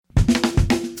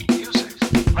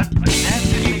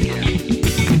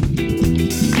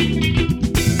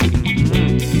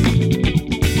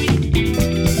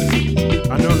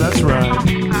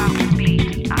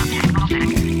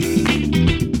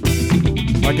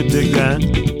could dig that.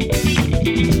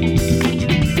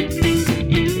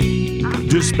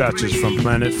 Dispatches from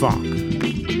Planet Funk.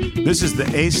 This is the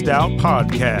Aced Out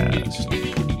Podcast,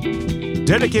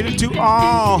 dedicated to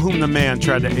all whom the man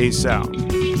tried to ace out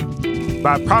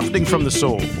by profiting from the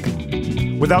soul,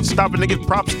 without stopping to give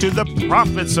props to the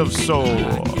prophets of soul.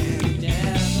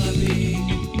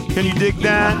 Can you dig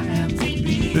that?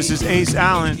 This is Ace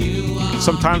Allen.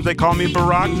 Sometimes they call me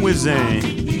Barack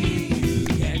Wizane.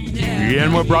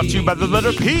 And we're brought to you by the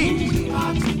letter P.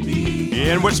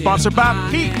 And we're sponsored by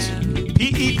Pete.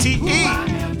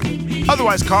 P-E-T-E.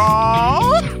 Otherwise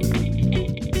called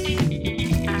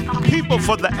People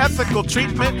for the Ethical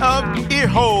Treatment of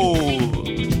Earholes.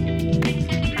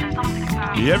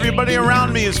 Everybody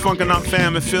around me is Funkin'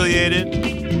 Fam affiliated,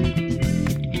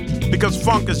 because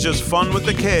funk is just fun with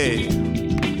a K.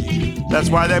 That's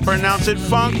why they pronounce it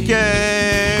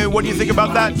funky. What do you think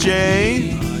about that,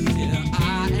 Jay?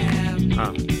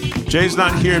 Jay's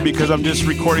not here because I'm just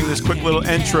recording this quick little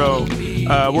intro.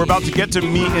 We're about to get to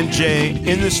me and Jay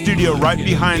in the studio right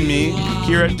behind me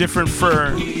here at Different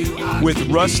Fur with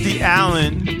Rusty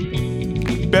Allen,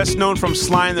 best known from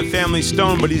Sly and the Family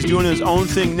Stone, but he's doing his own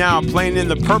thing now, playing in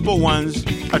the Purple Ones,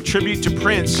 a tribute to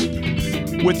Prince,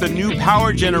 with the new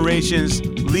Power Generation's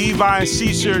Levi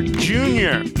Caesar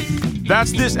Jr.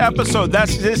 That's this episode,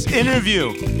 that's this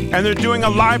interview, and they're doing a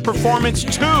live performance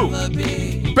too.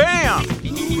 Bam!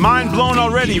 Mind blown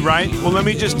already, right? Well, let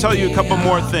me just tell you a couple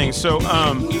more things. So,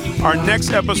 our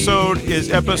next episode is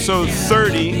episode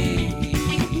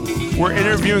 30. We're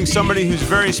interviewing somebody who's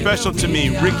very special to me,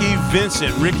 Ricky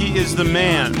Vincent. Ricky is the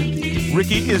man.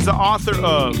 Ricky is the author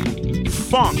of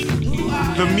Funk,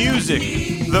 the Music,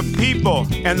 the People,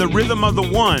 and the Rhythm of the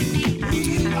One.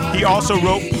 He also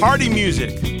wrote Party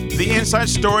Music, the inside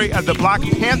story of the Black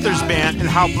Panthers band and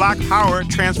how Black Power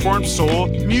transformed soul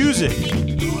music.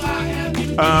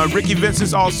 Ricky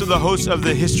Vincent's also the host of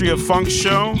the History of Funk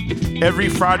show every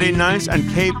Friday nights on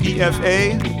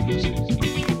KPFA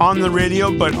on the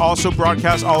radio, but also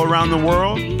broadcast all around the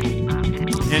world.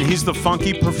 And he's the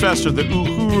funky professor, the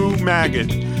Uhuru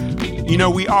Maggot. You know,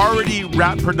 we already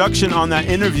wrapped production on that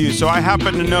interview, so I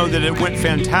happen to know that it went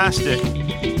fantastic.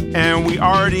 And we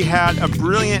already had a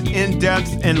brilliant,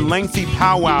 in-depth, and lengthy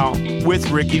powwow with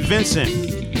Ricky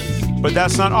Vincent. But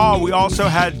that's not all. We also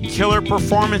had killer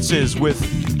performances with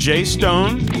Jay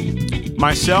Stone,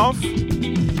 myself,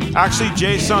 actually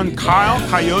Jay's son Kyle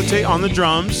Coyote on the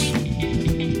drums,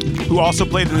 who also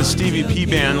played in the Stevie P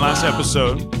band last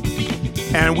episode.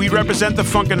 And we represent the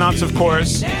Funkanauts, of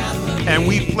course, and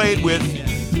we played with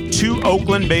two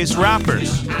Oakland-based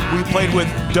rappers. We played with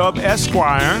Dub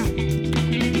Esquire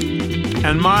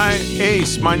and my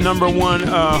ace, my number one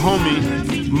homie,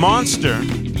 Monster.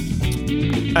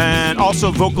 And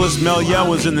also vocalist Mel Yell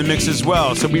was in the mix as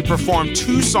well. So we performed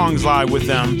 2 songs live with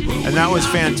them, and that was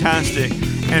fantastic.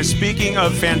 And speaking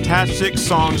of fantastic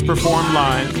songs performed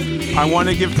live, I want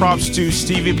to give props to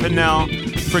Stevie Pinnell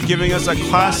for giving us a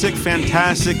classic,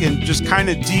 fantastic, and just kind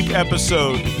of deep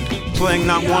episode, playing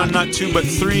not 1, not 2, but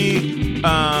 3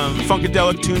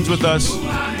 Funkadelic tunes with us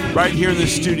right here in the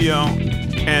studio.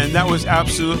 And that was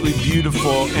absolutely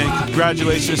beautiful. And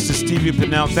congratulations to Stevie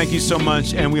Pinnell. Thank you so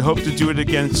much. And we hope to do it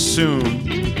again soon.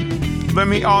 Let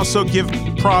me also give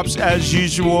props, as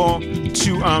usual,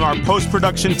 to our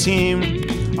post-production team.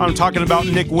 I'm talking about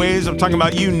Nick Ways. I'm talking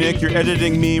about you, Nick. You're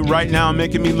editing me right now,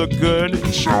 making me look good.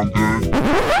 Sound good.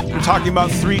 I'm talking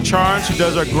about 3 Charge, who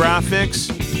does our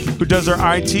graphics, who does our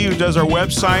IT, who does our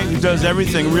website, who does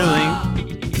everything, really.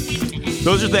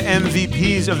 Those are the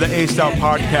MVPs of the Aced Out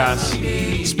Podcast.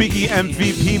 Speaking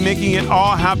MVP, making it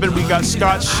all happen, we got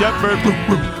Scott Shepard.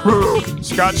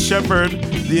 Scott Shepard,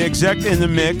 the exec in the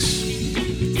mix.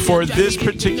 For this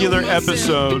particular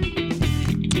episode,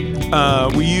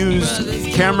 we used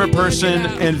camera person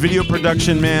and video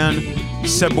production man,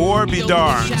 Sabor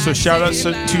Bidar. So shout out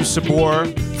to Sabor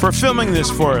for filming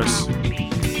this for us.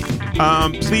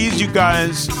 Please, you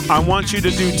guys, I want you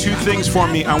to do 2 things for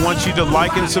me. I want you to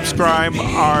like and subscribe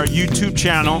our YouTube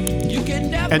channel.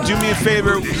 And do me a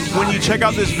favor, when you check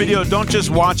out this video, don't just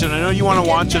watch it. I know you want to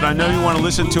watch it. I know you want to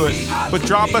listen to it. But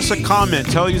drop us a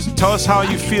comment. Tell us how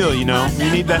you feel, you know. We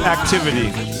need that activity.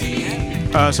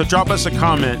 So drop us a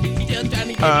comment.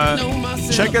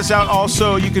 Check us out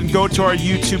also. You can go to our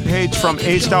YouTube page from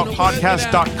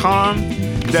acedoutpodcast.com.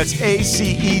 That's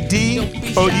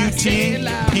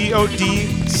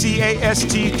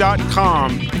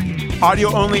ACEDOUTPODCAST.com.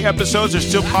 Audio-only episodes are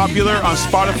still popular on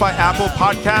Spotify, Apple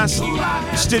Podcasts,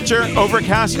 Stitcher,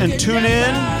 Overcast, and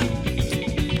TuneIn.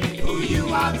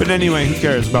 But anyway, who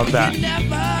cares about that?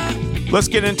 Let's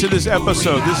get into this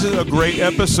episode. This is a great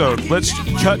episode. Let's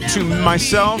cut to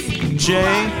myself,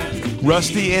 Jay,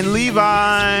 Rusty, and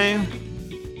Levi.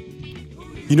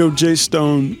 You know, Jay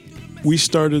Stone, we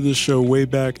started the show way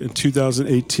back in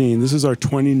 2018. This is our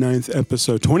 29th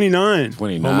episode. 29.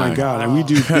 Oh my God. And we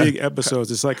do big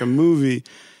episodes. It's like a movie.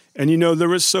 And, you know, there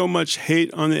was so much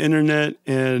hate on the internet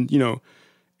and, you know,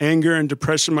 anger and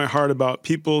depression in my heart about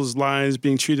people's lives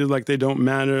being treated like they don't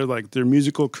matter, like their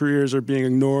musical careers are being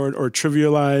ignored or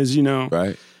trivialized, you know.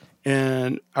 Right.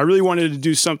 And I really wanted to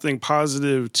do something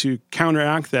positive to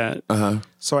counteract that.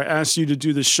 So I asked you to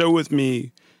do the show with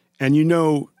me. And, you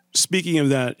know, speaking of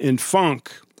that, in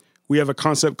funk, we have a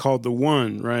concept called the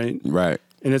one, right? Right.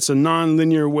 And it's a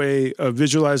non-linear way of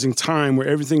visualizing time where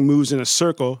everything moves in a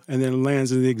circle and then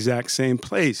lands in the exact same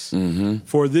place.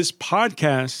 For this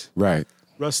podcast, right,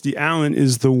 Rusty Allen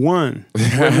is the one. We're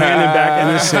landing back in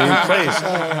the same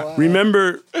place.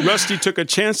 Remember, Rusty took a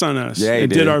chance on us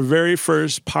and did our very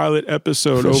first pilot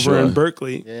episode over in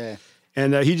Berkeley. Yeah.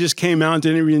 And he just came out,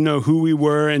 didn't even know who we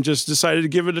were, and just decided to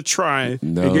give it a try.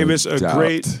 No and gave us a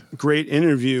doubt. great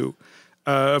interview.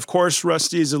 Of course,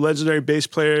 Rusty is a legendary bass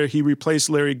player. He replaced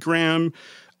Larry Graham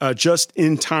just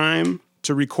in time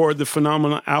to record the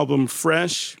phenomenal album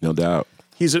Fresh. No doubt.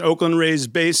 He's an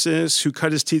Oakland-raised bassist who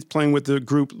cut his teeth playing with the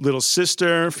group Little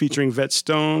Sister, featuring Vet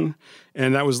Stone,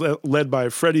 and that was led by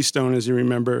Freddie Stone, as you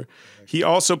remember. He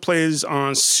also plays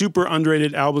on super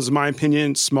underrated albums, in my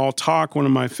opinion, Small Talk, one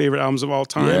of my favorite albums of all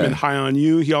time, and High on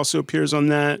You. He also appears on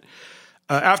that.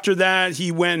 After that,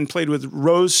 he went and played with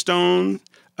Rose Stone,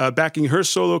 backing her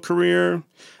solo career.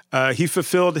 He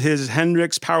fulfilled his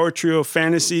Hendrix Power Trio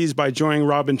fantasies by joining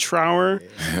Robin Trower.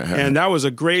 And that was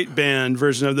a great band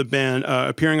version of the band,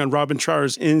 appearing on Robin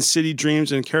Trower's In City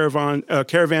Dreams and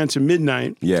Caravan to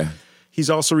Midnight. Yeah. He's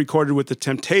also recorded with The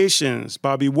Temptations,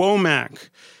 Bobby Womack,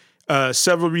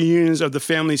 several reunions of the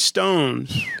Family Stone.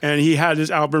 And he had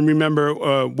his album,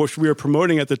 remember, which we were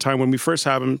promoting at the time when we first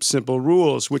had him, Simple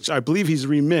Rules, which I believe he's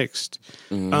remixed.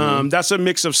 That's a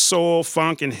mix of soul,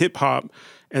 funk, and hip hop.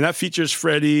 And that features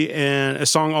Freddie and a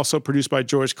song also produced by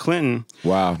George Clinton.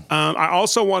 Wow. I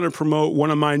also want to promote one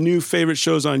of my new favorite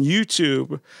shows on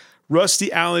YouTube,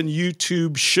 Rusty Allen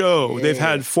YouTube Show. They've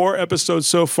had 4 episodes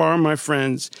so far, my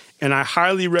friends, and I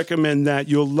highly recommend that.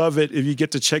 You'll love it if you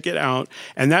get to check it out.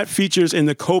 And that features in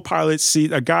the co-pilot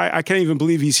seat a guy, I can't even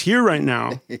believe he's here right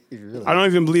now. Really? I don't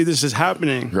even believe this is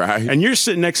happening. Right. And you're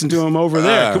sitting next to him over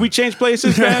there. Can we change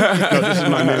places, man? No, this is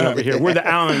my man over here. We're the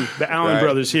Allen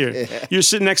brothers here. You're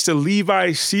sitting next to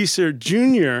Levi Caesar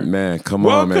Jr. Man, come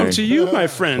on, man. Welcome to you, my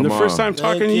friend. The first time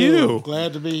talking to you.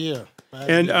 Glad to be here.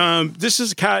 And this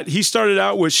is a cat. He started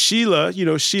out with Sheila, you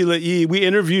know, Sheila E. We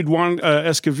interviewed Juan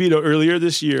Escovedo earlier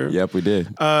this year. Yep, we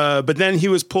did. But then he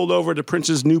was pulled over to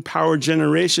Prince's New Power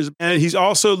Generations. And he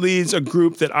also leads a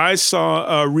group that I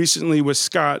saw recently with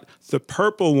Scott, the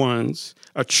Purple Ones,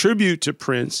 a tribute to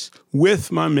Prince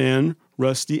with my man,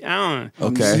 Rusty Allen.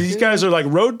 Okay. So these guys are like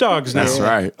road dogs now. That's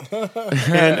right.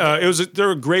 And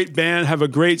they're a great band, have a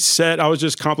great set. I was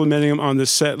just complimenting them on the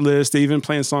set list. They even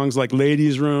playing songs like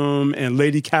Ladies Room and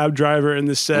Lady Cab Driver in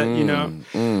the set, you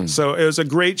know. So it was a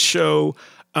great show.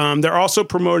 They're also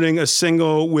promoting a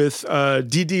single with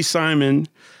D.D. Simon,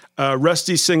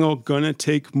 Rusty's single, Gonna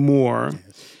Take More.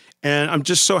 And I'm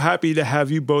just so happy to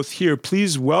have you both here.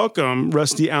 Please welcome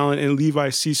Rusty Allen and Levi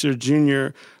Caesar Jr.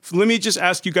 Let me just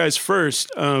ask you guys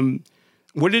first. When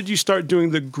did you start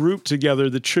doing the group together,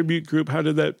 the tribute group? How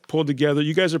did that pull together?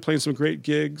 You guys are playing some great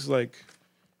gigs. Like,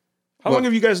 how long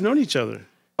have you guys known each other?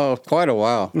 Oh, quite a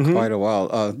while. Quite a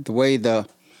while. The way the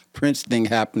Prince thing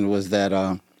happened was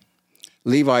that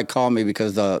Levi called me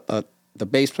because the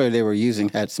bass player they were using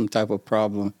had some type of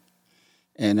problem.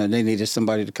 And they needed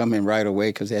somebody to come in right away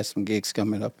because they had some gigs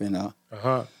coming up. And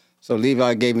so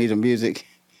Levi gave me the music,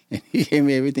 and he gave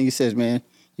me everything. He says, man,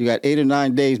 you got 8 or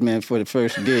 9 days, man, for the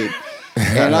first gig.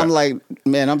 And I'm like,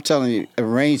 man, I'm telling you,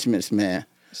 arrangements, man.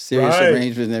 Serious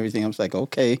arrangements and everything. I was like,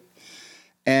 okay.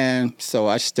 And so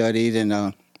I studied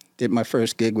and did my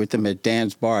first gig with him at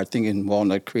Dan's Bar, I think in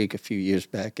Walnut Creek a few years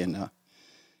back. And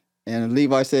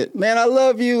Levi said, man, I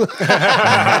love you.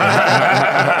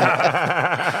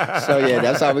 So, yeah,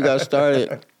 that's how we got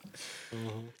started.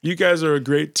 You guys are a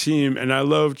great team, and I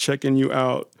love checking you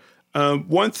out.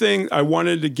 One thing I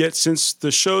wanted to get, since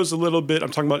the show's a little bit, I'm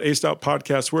talking about Aced Out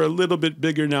Podcast, we're a little bit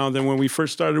bigger now than when we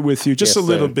first started with you, just a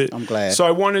little bit. I'm glad. So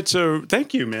I wanted to,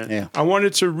 thank you, man. Yeah. I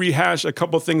wanted to rehash a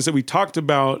couple things that we talked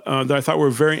about that I thought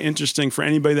were very interesting for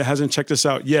anybody that hasn't checked us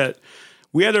out yet.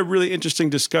 we had a really interesting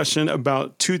discussion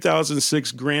about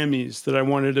 2006 Grammys that I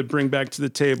wanted to bring back to the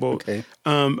table. Okay.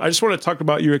 I just want to talk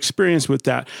about your experience with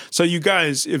that. So you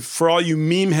guys, if for all you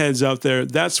meme heads out there,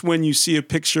 that's when you see a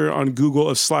picture on Google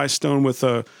of Sly Stone with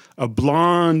a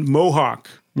blonde mohawk.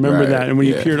 Remember that? And when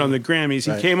he appeared on the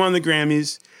Grammys, he came on the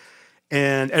Grammys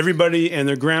and everybody and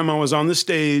their grandma was on the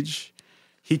stage.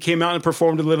 He came out and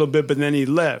performed a little bit, but then he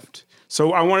left.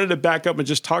 So I wanted to back up and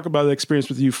just talk about the experience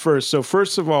with you first. So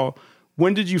first of all,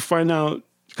 when did you find out,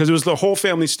 because it was the whole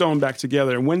family Stone back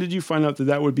together, and when did you find out that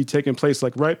that would be taking place?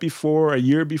 Like right before, a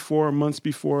year before, months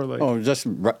before? Like just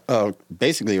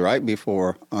basically right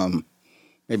before,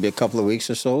 maybe a couple of weeks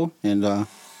or so. And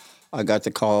I got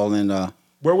the call, and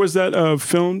where was that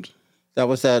filmed? that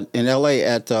was in L.A.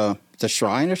 at the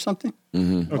Shrine or something.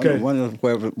 Mm-hmm. Okay. One of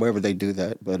wherever they do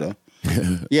that. But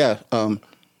yeah.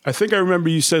 I think I remember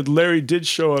you said Larry did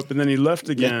show up and then he left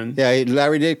again. Yeah,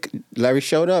 Larry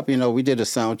showed up. You know, we did a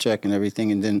sound check and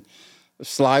everything, and then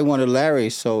Sly wanted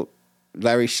Larry, so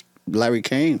Larry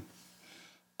came.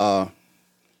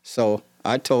 So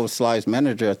I told Sly's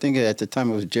manager, I think at the time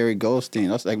it was Jerry Goldstein.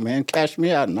 I was like, man, cash me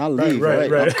out and I'll leave.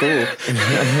 Right. I'm cool. As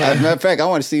a matter of fact, I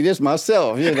want to see this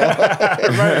myself. You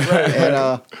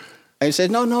know. And he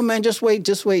said, no, man, just wait.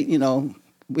 You know,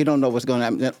 we don't know what's going to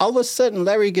happen. Then all of a sudden,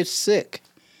 Larry gets sick.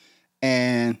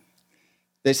 And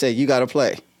they said, you got to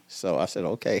play. So I said,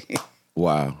 okay.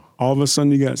 Wow. All of a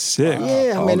sudden, you got sick.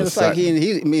 Yeah, I mean, it was like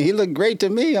he looked great to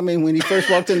me. I mean, when he first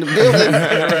walked in the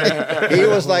building, he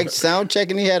was like sound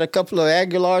checking. He had a couple of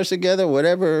Aguilars together,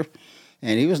 whatever.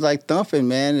 And he was like thumping,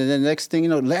 man. And then next thing you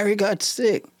know, Larry got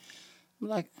sick. I'm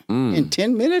like, in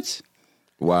 10 minutes?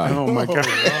 Wow. Oh, my God.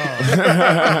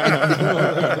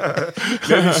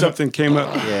 Maybe something came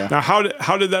up. Yeah. Now, how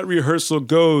did that rehearsal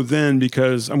go then?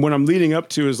 Because what I'm leading up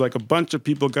to is like a bunch of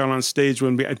people got on stage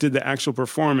when I did the actual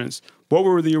performance. What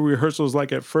were the rehearsals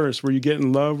like at first? Were you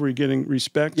getting love? Were you getting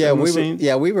respect? Yeah,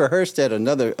 we rehearsed at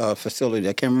another facility.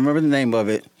 I can't remember the name of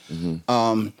it.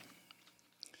 Mm-hmm.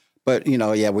 But, you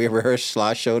know, yeah, we rehearsed.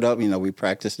 Sly showed up. You know, we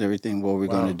practiced and everything, what we were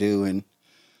going to do. And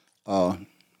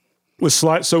was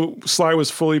Sly? So Sly was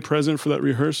fully present for that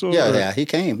rehearsal? Yeah, he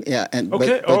came. Yeah, and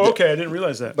okay. Okay. I didn't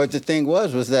realize that. But the thing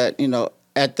was that, you know,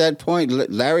 at that point,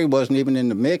 Larry wasn't even in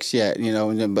the mix yet. You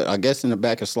know, but I guess in the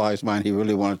back of Sly's mind, he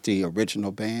really wanted the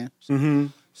original band. Mm-hmm.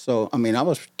 So I mean, I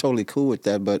was totally cool with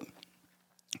that. But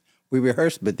we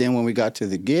rehearsed. But then when we got to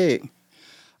the gig,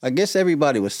 I guess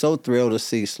everybody was so thrilled to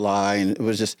see Sly, and it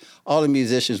was just all the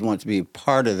musicians wanted to be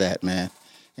part of that, man.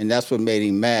 And that's what made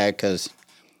him mad, because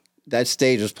that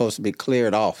stage was supposed to be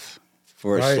cleared off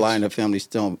for Sly and the Family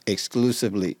Stone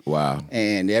exclusively. Wow.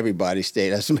 And everybody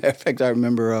stayed. As a matter of fact, I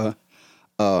remember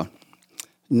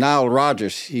Nile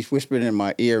Rodgers, he whispered in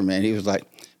my ear, man. He was like,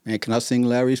 man, can I sing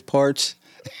Larry's parts?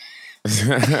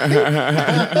 So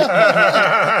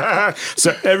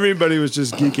everybody was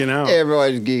just geeking out.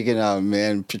 Everybody was geeking out,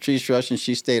 man. Patrice Rushen,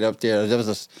 she stayed up there. There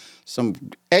was some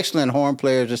excellent horn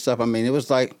players and stuff. I mean, it was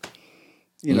like,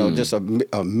 you know, just a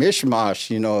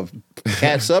mishmash, you know, of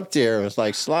cats up there. It was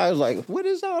like, Sly was like, what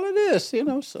is all of this, you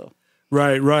know, so.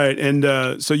 Right. And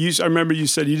so I remember you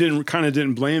said you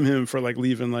didn't blame him for like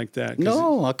leaving like that.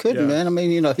 No, I couldn't, man. I mean,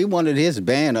 you know, he wanted his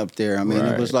band up there. I mean,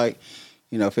 It was like,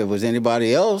 you know, if it was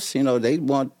anybody else, you know, they'd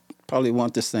probably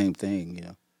want the same thing, you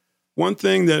know. One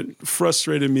thing that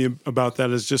frustrated me about that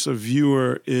as just a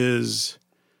viewer is,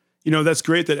 you know, that's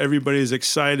great that everybody is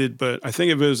excited, but I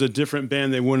think if it was a different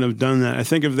band, they wouldn't have done that. I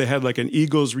think if they had like an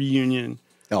Eagles reunion,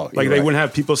 they wouldn't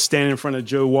have people standing in front of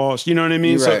Joe Walsh. You know what I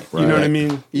mean? You know what I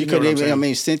mean? You could even, I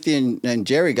mean, Cynthia and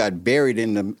Jerry got buried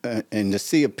in the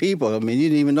sea of people. I mean, you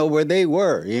didn't even know where they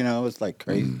were. You know, it's like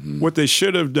crazy. Mm-hmm. What they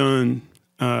should have done,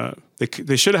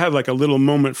 they should have had like a little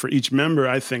moment for each member,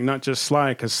 I think, not just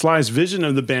Sly, because Sly's vision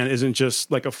of the band isn't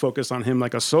just like a focus on him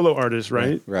like a solo artist,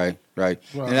 right? Right.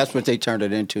 Wow. And that's what they turned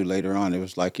it into later on. It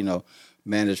was like, you know,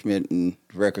 management and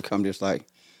record companies like,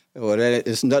 well,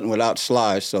 it's nothing without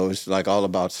Sly, so it's like all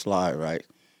about Sly, right?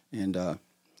 And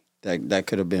that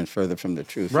could have been further from the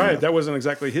truth. Right, you know? that wasn't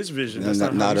exactly his vision. That's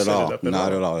not at all.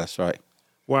 Not at all. That's right.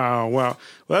 Wow. Well,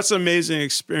 that's an amazing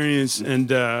experience, and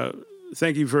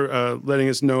thank you for letting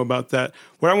us know about that.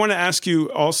 What I want to ask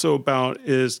you also about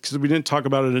is, because we didn't talk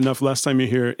about it enough last time you're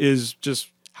here, is just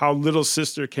how Little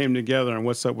Sister came together and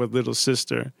what's up with Little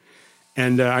Sister.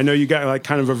 And I know you got like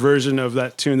kind of a version of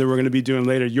that tune that we're going to be doing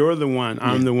later. You're the one,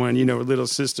 I'm the one, you know, Little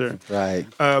Sister. Right.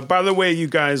 By the way, you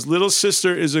guys, Little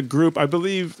Sister is a group, I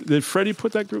believe, did Freddie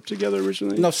put that group together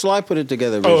originally? No, Sly put it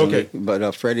together originally. Oh, okay.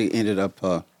 But Freddie ended up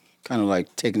kind of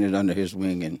like taking it under his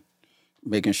wing and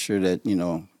making sure that, you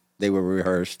know, they were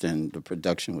rehearsed and the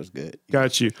production was good.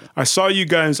 Got you. I saw you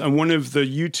guys on one of the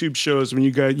YouTube shows when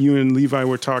you and Levi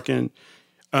were talking.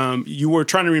 You were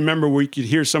trying to remember where you could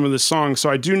hear some of the songs. So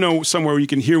I do know somewhere where you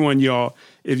can hear one, y'all.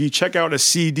 If you check out a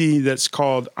CD that's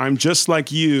called I'm Just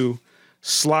Like You,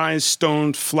 Sly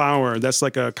Stone Flower. That's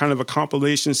like a kind of a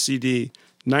compilation CD,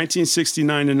 1969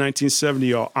 to 1970,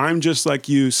 y'all. I'm Just Like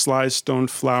You, Sly Stone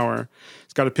Flower.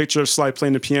 It's got a picture of Sly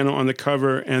playing the piano on the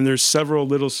cover, and there's several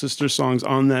Little Sister songs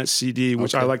on that CD,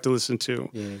 which I like to listen to.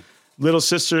 Yeah. Little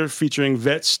Sister featuring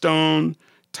Vet Stone,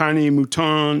 Tiny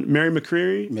Mouton, Mary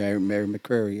McCreary. Mary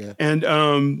McCreary, yeah.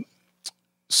 And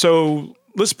so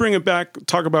let's bring it back,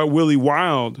 talk about Willie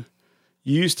Wild.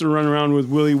 You used to run around with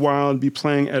Willie Wild, be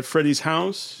playing at Freddie's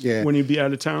house when he'd be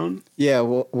out of town? Yeah,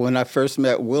 well, when I first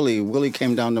met Willie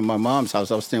came down to my mom's house.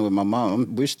 I was staying with my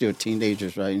mom. We're still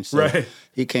teenagers, right? And so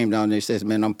he came down there and says,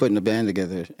 man, I'm putting a band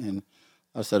together. And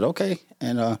I said, okay.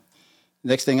 And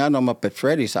next thing I know, I'm up at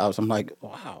Freddie's house. I'm like,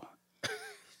 wow,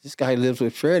 this guy lives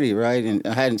with Freddie, right? And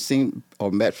I hadn't seen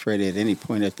or met Freddie at any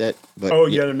point at that.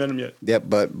 But you hadn't met him yet? Yeah,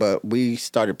 but we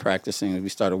started practicing and we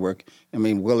started working. I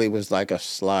mean, Willie was like a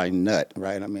Sly nut,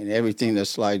 right? I mean, everything that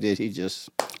Sly did, he just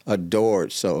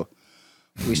adored. So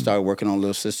we started working on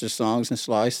Little Sister songs and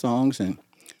Sly songs. And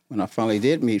when I finally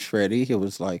did meet Freddie, he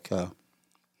was like,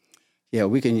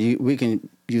 we can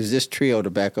use this trio to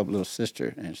back up Little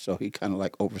Sister. And so he kind of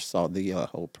like oversaw the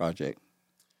whole project.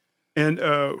 And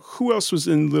who else was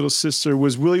in Little Sister?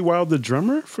 Was Willie Wild the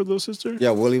drummer for Little Sister?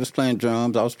 Yeah, Willie was playing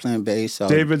drums. I was playing bass.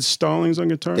 David Stallings on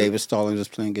guitar? David Stallings was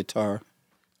playing guitar.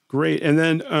 Great. And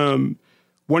then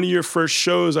one of your first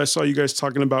shows I saw you guys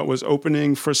talking about was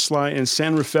opening for Sly in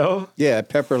San Rafael? Yeah,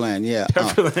 Pepperland, yeah.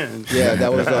 Pepperland. Yeah,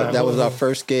 that was our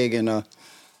first gig. And,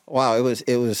 wow, it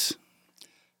was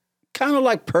kind of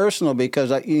like personal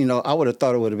because, I would have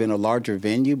thought it would have been a larger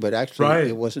venue, but actually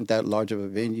it wasn't that large of a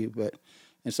venue.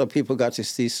 And so people got to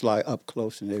see Sly up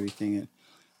close and everything, and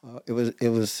it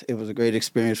was a great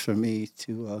experience for me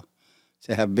to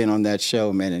have been on that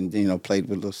show, man, and played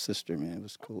with Little Sister, man. It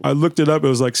was cool. I looked it up; it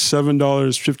was like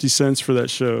 $7.50 for that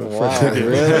show. Wow,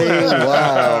 really?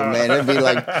 Wow, man, it'd be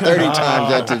like 30 times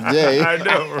that today. I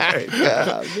know, right?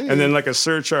 God, and then like a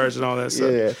surcharge and all that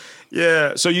stuff.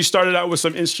 Yeah. So you started out with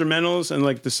some instrumentals, and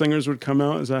like the singers would come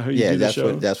out. Is that how you did the show?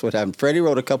 Yeah, that's what happened. Freddie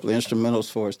wrote a couple of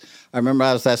instrumentals for us. I remember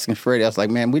I was asking Freddie. I was like,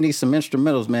 "Man, we need some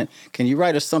instrumentals, man. Can you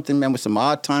write us something, man, with some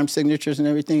odd time signatures and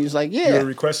everything?" He's like, "Yeah." You were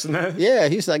requesting that? Yeah.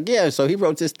 He's like, "Yeah." So he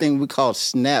wrote this thing we called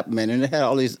Snap, man, and it had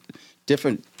all these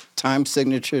different time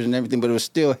signatures and everything, but it was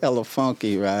still hella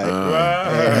funky, right?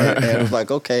 And it was like,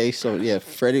 okay, so yeah,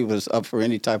 Freddie was up for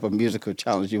any type of musical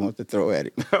challenge you want to throw at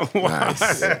him.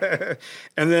 Nice.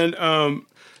 And then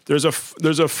there's a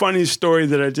funny story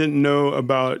that I didn't know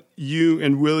about you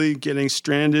and Willie getting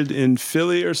stranded in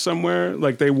Philly or somewhere.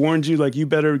 Like they warned you, like you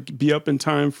better be up in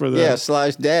time for the... Yeah,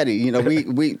 Sly's daddy.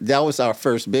 We that was our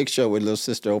first big show with Little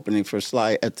Sister opening for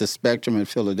Sly at the Spectrum in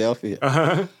Philadelphia.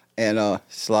 Uh-huh. And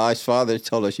Sly's father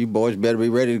told us, you boys better be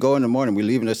ready to go in the morning. We're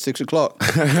leaving at 6 o'clock.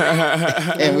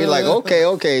 And we're like, okay.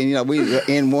 We were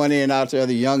in one ear and out the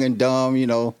other, young and dumb,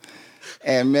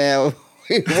 And, man,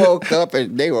 we woke up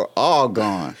and they were all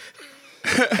gone.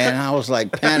 And I was,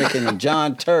 like, panicking. And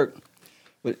John Turk,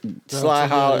 Sly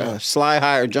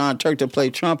hired John Turk to play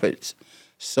trumpets.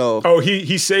 So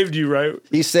he saved you, right?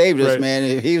 He saved us,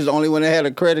 man. He was the only one that had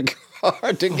a credit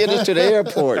card to get us to the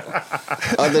airport.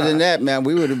 Other than that, man,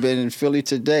 we would have been in Philly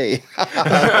today. But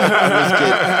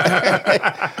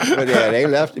yeah, they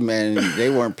left it, man. And they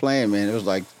weren't playing, man. It was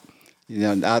like,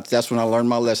 that's when I learned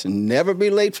my lesson. Never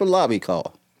be late for lobby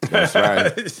call. That's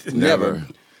right. Never.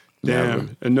 Damn. Never.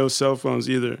 And no cell phones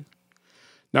either.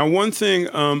 Now, one thing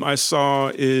I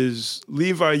saw is,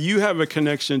 Levi, you have a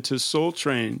connection to Soul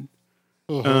Train.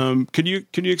 Mm-hmm. Could you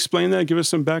explain that? Give us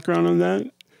some background on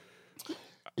that?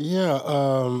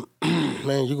 Yeah,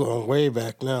 man, you're going way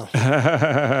back now.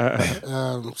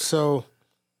 So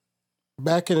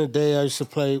back in the day, I used to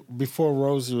play before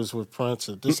Rosie was with Prince.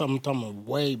 This I'm talking about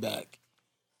way back.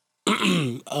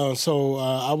 So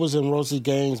I was in Rosie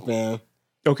Gaines' band.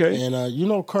 Okay. And you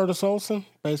know Curtis Olson,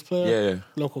 bass player? Yeah.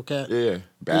 Local cat? Yeah.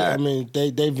 Bad. Yeah, I mean, they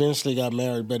eventually got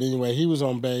married. But anyway, he was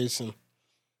on bass. And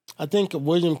I think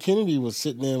William Kennedy was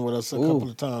sitting in with us a couple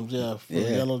of times, for the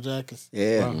Yellow Jackets.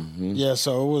 Yeah. Wow. Mm-hmm. Yeah,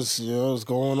 so it was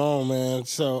going on, man.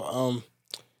 So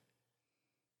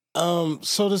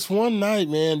so this one night,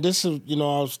 man, this is, I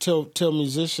was tell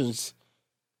musicians,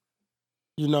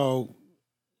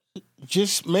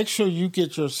 just make sure you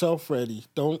get yourself ready.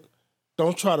 Don't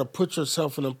try to put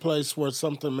yourself in a place where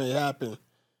something may happen.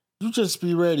 You just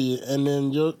be ready, and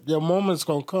then your moment's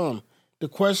gonna come. the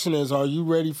question is, are you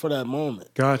ready for that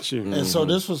moment? Got you. And so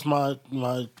this was my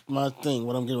thing,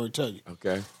 what I'm getting ready to tell you.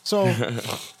 Okay. So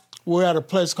we're at a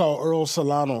place called Earl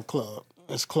Solano Club.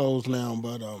 It's closed now,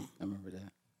 but I remember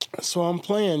that. so I'm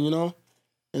playing, and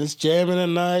it's jamming at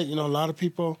night, a lot of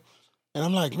people. And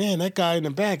I'm like, man, that guy in the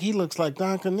back, he looks like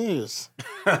Don Cornelius.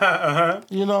 And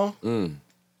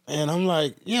I'm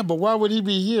like, yeah, but why would he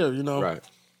be here, Right.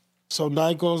 So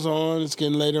night goes on, it's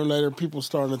getting later and later, people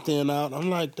starting to thin out. I'm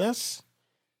like, I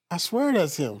swear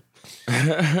that's him.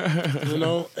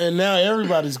 And now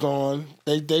everybody's gone.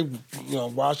 They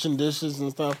washing dishes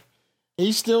and stuff.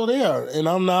 He's still there, and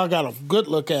I got a good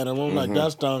look at him. I'm like,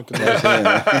 that's Don Cornelius. So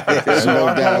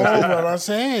I go over and I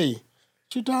say, hey,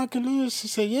 you Don Cornelius? He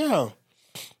said, yeah.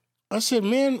 I said,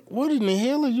 man, what in the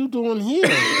hell are you doing here?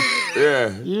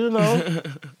 Yeah.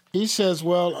 He says,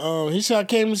 well, I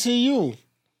came to see you.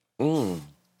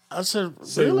 I said, really?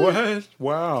 Say what?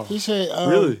 Wow. He said,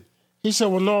 really? He said,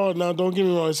 well, no, don't get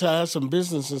me wrong. He said, I have some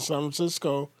business in San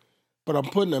Francisco, but I'm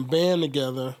putting a band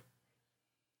together.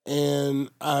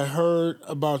 And I heard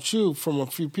about you from a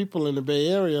few people in the Bay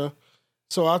Area,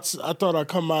 so I thought I'd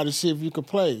come by to see if you could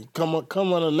play. Come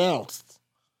unannounced.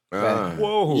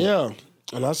 Whoa. Yeah.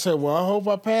 And I said, well, I hope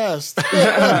I passed. He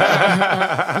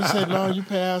said, no, you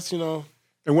passed, And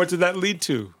what did that lead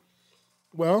to?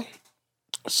 Well,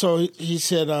 so he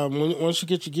said, once you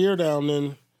get your gear down,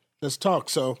 then let's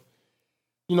talk. So,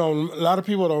 a lot of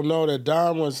people don't know that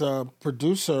Don was a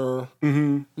producer,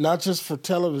 not just for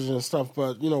television and stuff,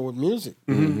 but, with music.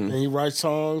 And he writes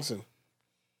songs. And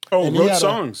wrote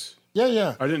songs?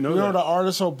 Yeah. I didn't know that. You know the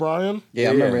artist O'Brien? Yeah,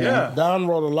 I remember him. Yeah. Don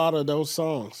wrote a lot of those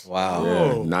songs. Wow.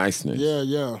 Yeah. Niceness.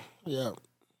 Yeah.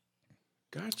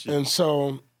 Gotcha. And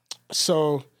so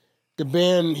the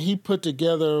band he put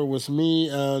together was me,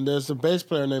 and there's a bass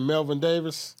player named Melvin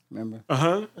Davis. Remember?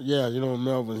 Uh-huh. Yeah,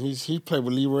 Melvin. He played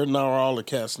with Lee Ritenour, all the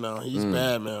cats now. He's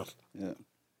bad, man. Yeah.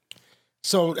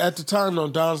 So at the time, though,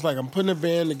 Don's like, I'm putting a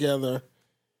band together,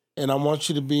 and I want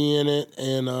you to be in it,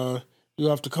 and you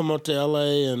have to come up to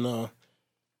L.A., and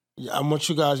I want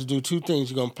you guys to do two things.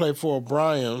 You're going to play for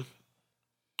O'Brien.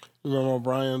 You remember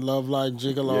O'Brien, Love Like,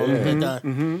 Gigolo, that guy?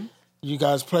 You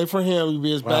guys play for him. You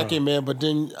be his backing man, but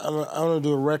then I want to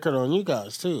do a record on you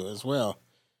guys, too, as well.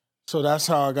 So that's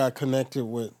how I got connected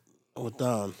with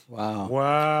Don.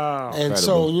 Wow. And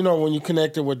so, when you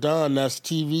connected with Don, that's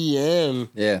TV and...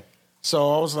 Yeah.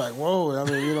 So I was like, whoa, I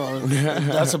mean,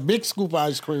 that's a big scoop of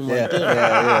ice cream right there.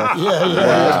 Yeah.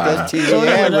 That's TV So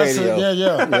and that's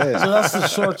radio. So that's the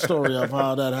short story of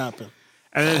how that happened.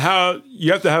 And then how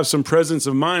you have to have some presence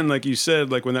of mind, like you said,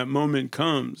 like when that moment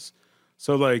comes.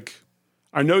 So like,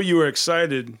 I know you were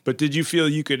excited, but did you feel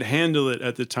you could handle it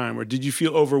at the time? Or did you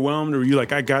feel overwhelmed? Or were you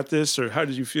like, I got this? Or how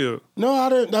did you feel? No, I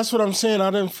didn't. That's what I'm saying.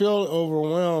 I didn't feel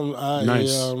overwhelmed.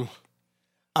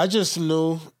 I just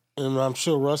knew, and I'm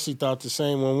sure Rusty thought the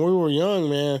same. When we were young,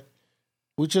 man,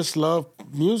 we just loved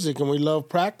music and we loved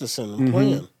practicing and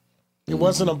playing. It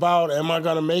wasn't about, am I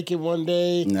going to make it one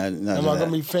day? Not am I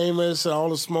going to be famous and all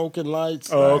the smoke and lights?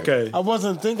 Oh, okay. I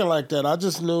wasn't thinking like that. I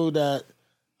just knew that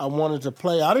I wanted to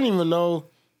play. I didn't even know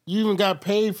you even got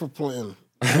paid for playing.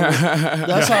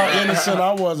 That's how innocent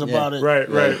I was about it. Right.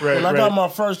 When I got my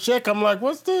first check, I'm like,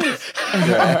 what's this?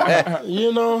 Yeah,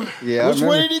 Which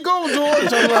way did he go,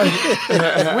 George? I'm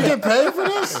like, we get paid for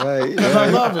this? Right. Because I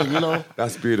love it,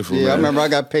 That's beautiful, Yeah, man. I remember I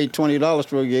got paid $20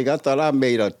 for a gig. I thought I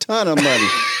made a ton of money.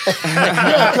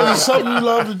 Yeah, because it's something you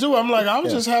love to do. I'm like, I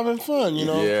was just having fun,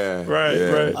 Yeah.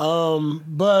 Right.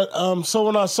 So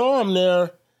when I saw him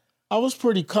there, I was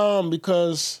pretty calm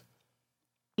because,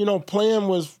 playing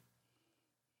was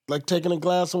like taking a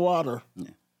glass of water.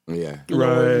 Yeah.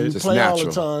 Right. You Just play all the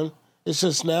natural. time. It's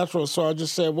just natural. So I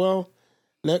just said, well,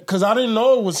 because I didn't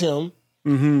know it was him.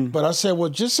 But I said, well,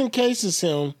 just in case it's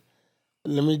him,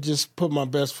 let me just put my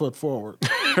best foot forward.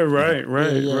 Right.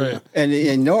 Yeah.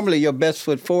 And normally your best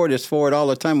foot forward is forward all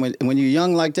the time. When you're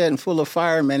young like that and full of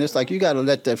fire, man, it's like you got to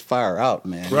let that fire out,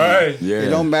 man. Right. Yeah. It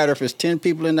don't matter if it's 10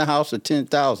 people in the house or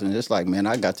 10,000. It's like, man,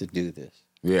 I got to do this.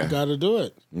 Yeah. You got to do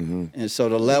it. And so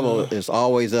the level is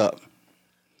always up.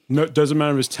 No, it doesn't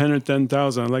matter if it's 10 or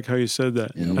 10,000. I like how you said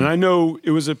that. And I know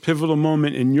it was a pivotal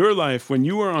moment in your life when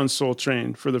you were on Soul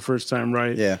Train for the first time,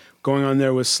 right? Yeah. Going on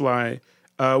there with Sly.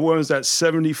 What was that,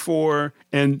 74?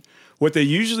 And what they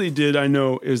usually did, I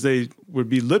know, is they would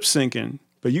be lip syncing.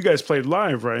 But you guys played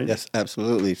live, right? Yes,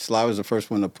 absolutely. Sly was the first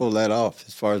one to pull that off,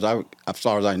 as far as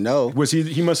I know. Was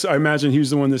he must, I imagine he was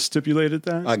the one that stipulated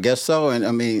that? I guess so. And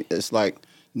I mean, it's like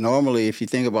normally, if you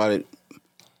think about it,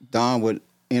 Don would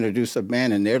introduce a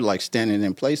band, and they're like standing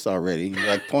in place already. He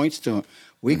like points to them.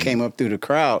 We came up through the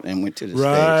crowd and went to the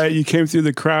Right, stage. you came through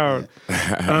the crowd.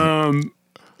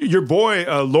 Your boy,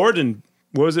 Lorden,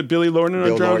 what was it, Billy Lorden on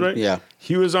Bill drums, Lorden, right? yeah.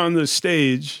 He was on the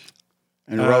stage.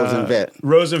 And Rose and Vet.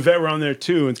 Rose and Vet were on there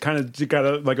too, and kind of got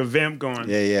a vamp going.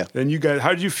 Yeah. Then you guys, how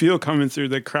did you feel coming through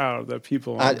the crowd, the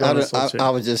people? I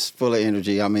was just full of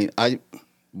energy. I mean, I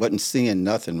wasn't seeing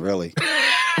nothing really.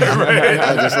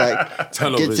 I was just like,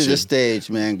 Tunnel get to the vision. stage,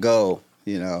 man, go,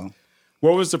 you know.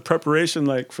 What was the preparation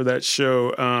like for that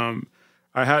show?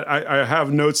 I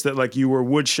have notes that like you were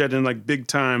woodshedding like big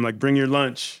time, like bring your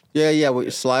lunch. Yeah.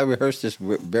 Sly rehearsed this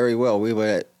very well. We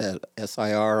were at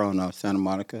SIR on Santa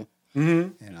Monica,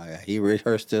 and he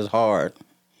rehearsed this hard.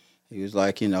 He was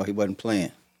like, he wasn't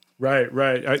playing.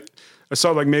 Right. I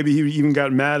saw like maybe he even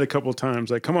got mad a couple times.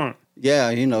 Like, come on.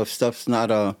 Yeah, stuff's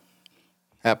not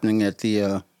happening at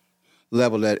the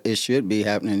level that it should be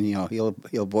happening.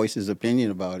 He'll voice his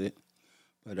opinion about it.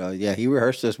 But yeah, he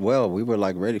rehearsed this well. We were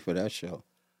like ready for that show.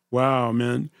 Wow,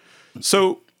 man.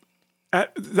 So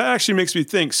that actually makes me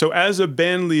think. So as a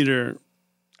band leader,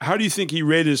 how do you think he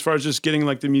rated as far as just getting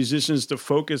like the musicians to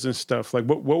focus and stuff? Like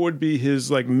what would be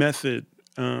his like method?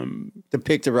 To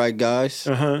pick the right guys.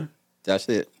 That's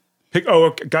it.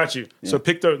 Okay, got you. Yeah. So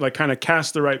pick the like kind of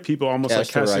cast the right people, almost like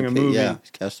casting a movie. Yeah,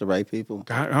 cast the right people.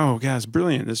 It's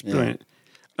brilliant. That's brilliant.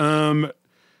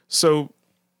 So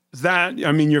that,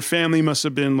 I mean, your family must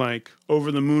have been like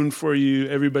over the moon for you.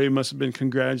 Everybody must have been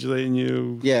congratulating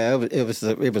you. Yeah, it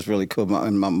was really cool.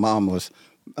 And my mom was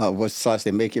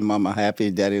say, make your mama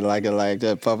happy, daddy like it like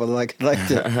that, papa like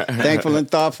that. Thankful and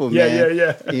thoughtful, man.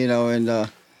 Yeah.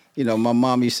 And my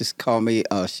mom used to call me.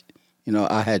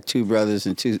 I had two brothers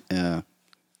and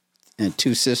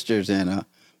two sisters, and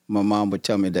my mom would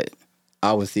tell me that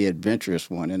I was the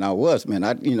adventurous one, and I was, man.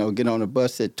 I'd get on a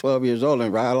bus at 12 years old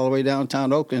and ride all the way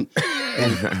downtown Oakland,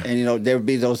 and there would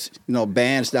be those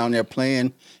bands down there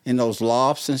playing in those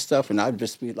lofts and stuff, and I'd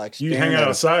just be like, you hang out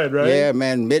outside, right? Yeah,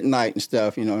 man, midnight and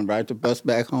stuff, and ride the bus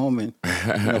back home, and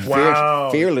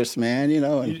wow, fearless, man,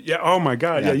 yeah. Oh my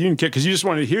God, yeah. You didn't care because you just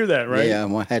wanted to hear that, right? Yeah,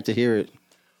 I had to hear it.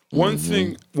 One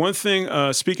thing.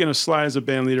 Speaking of Sly as a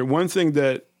band leader, one thing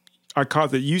that I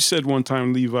caught that you said one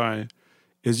time, Levi,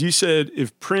 is you said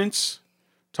if Prince,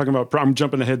 I'm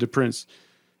jumping ahead to Prince,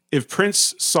 if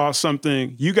Prince saw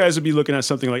something, you guys would be looking at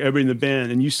something like everybody in the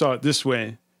band, and you saw it this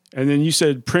way, and then you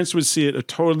said Prince would see it a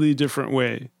totally different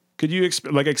way. Could you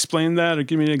explain that, or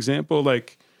give me an example?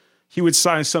 Like he would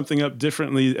size something up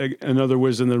differently, in other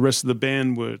words, than the rest of the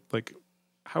band would. Like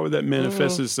how would that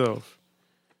manifest itself?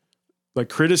 Like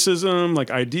criticism,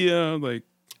 like idea, like.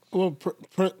 Well,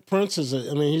 Prince is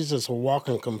he's just a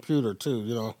walking computer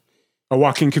too, A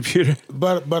walking computer,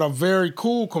 but a very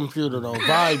cool computer though,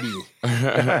 vibey.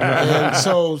 And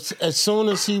so as soon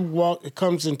as he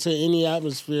comes into any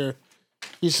atmosphere,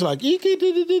 he's like, you can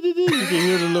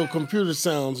hear the little computer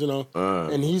sounds,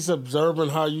 and he's observing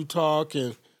how you talk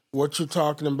and what you're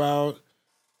talking about,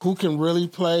 who can really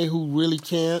play, who really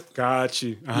can't. Got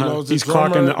you. He's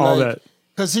clocking all that.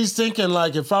 Because he's thinking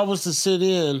like, if I was to sit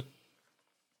in,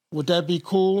 would that be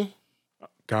cool?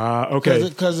 God, okay.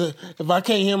 Because if I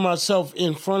can't hear myself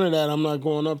in front of that, I'm not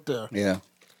going up there. Yeah.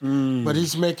 But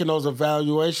he's making those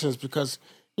evaluations because,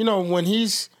 when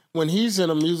he's in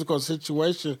a musical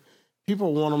situation,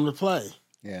 people want him to play.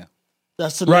 Yeah.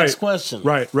 That's the next question.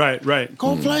 Right.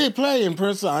 Go play. And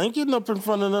Prince, I ain't getting up in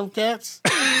front of them cats.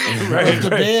 If the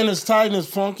band is tight and it's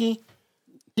funky,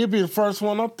 he'll be the first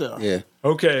one up there. Yeah.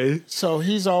 Okay. So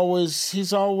he's always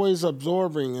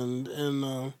absorbing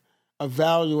and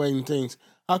evaluating things.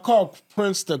 I call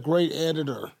Prince the great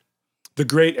editor. The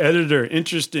great editor.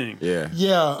 Interesting. Yeah.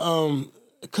 Yeah.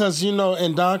 Because,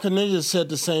 and Don Cornelius said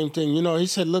the same thing. He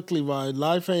said, look, Levi,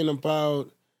 life ain't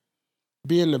about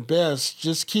being the best.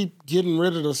 Just keep getting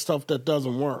rid of the stuff that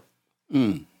doesn't work.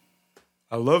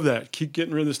 I love that. Keep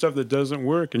getting rid of the stuff that doesn't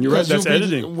work. And you're right, that's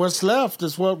editing. What's left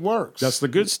is what works. That's the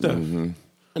good stuff. Mm-hmm.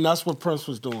 And that's what Prince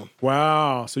was doing.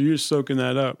 Wow. So you're soaking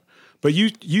that up. But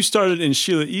you started in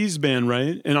Sheila E.'s band,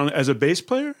 right? And as a bass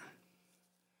player?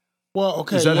 Well,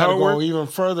 okay. Is that how it go worked? even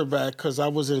further back because I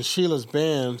was in Sheila's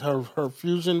band, her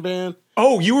fusion band.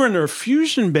 Oh, you were in her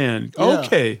fusion band. Yeah.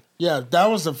 Okay. Yeah, that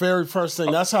was the very first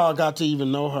thing. That's how I got to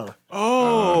even know her.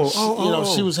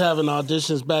 She was having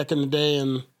auditions back in the day,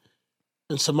 and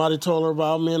somebody told her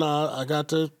about me, and I got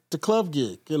the club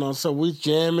gig. So we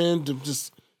jamming,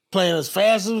 just playing as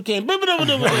fast as we can. Song 1,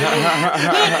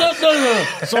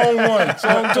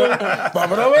 song 2.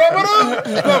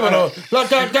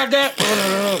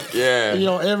 Yeah.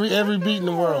 Every beat in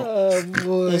the world. Oh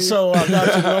boy. And so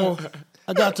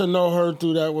I got to know her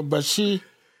through that one. But she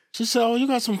She said, "Oh, you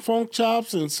got some funk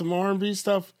chops and some R&B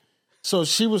stuff." So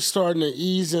she was starting to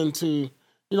ease into,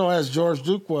 as George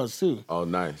Duke was too. Oh,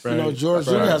 nice. Right. George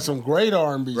Duke had some great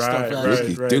R&B stuff.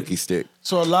 Actually. Dookie stick.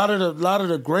 So a lot of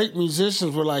the great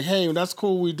musicians were like, "Hey, that's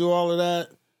cool. We do all of that,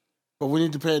 but we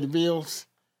need to pay the bills.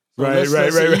 So let's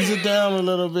ease it down a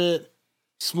little bit,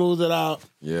 smooth it out."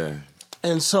 Yeah.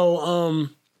 And so,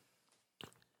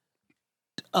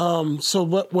 so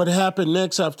what happened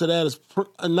next after that is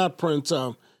not Prince.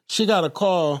 She got a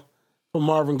call from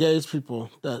Marvin Gaye's people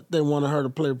that they wanted her to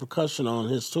play percussion on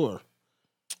his tour.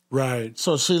 Right.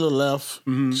 So Sheila left.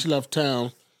 Mm-hmm. She left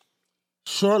town.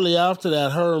 Shortly after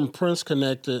that, her and Prince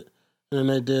connected, and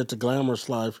they did The Glamorous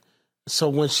Life. So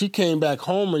when she came back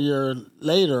home a year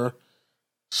later,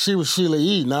 she was Sheila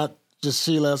E., not just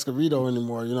Sheila Escovedo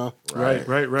anymore, Right.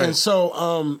 And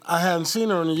so I hadn't seen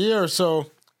her in a year, so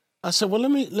I said, well,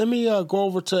 let me go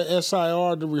over to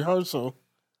SIR, the rehearsal,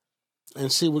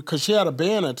 and see because she had a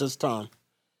band at this time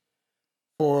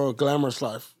for Glamorous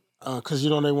Life, because they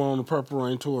went on the Purple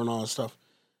Rain tour and all that stuff.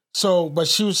 So, but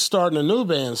she was starting a new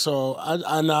band, so I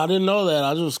didn't know that.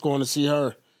 I was just going to see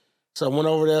her. So I went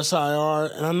over to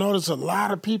SIR, and I noticed a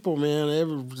lot of people,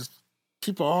 man,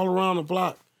 people all around the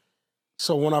block.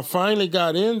 So when I finally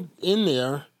got in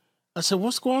there, I said,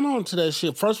 "What's going on today?"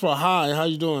 First of all, hi, how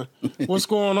you doing? What's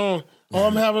going on? "Oh,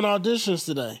 I'm having auditions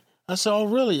today." I said, "Oh,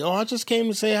 really? Oh, I just came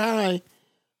to say hi,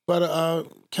 but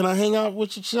can I hang out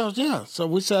with you?" She said, "Yeah." So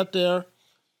we sat there,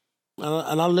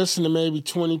 and I listened to maybe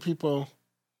 20 people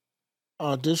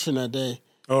audition that day.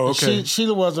 Oh, okay. And she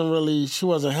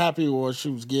wasn't happy with what she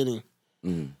was getting.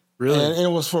 Mm. Really? And it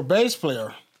was for bass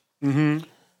player. Mm-hmm.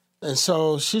 And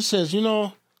so she says,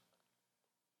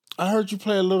 "I heard you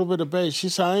play a little bit of bass." She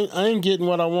said, I ain't getting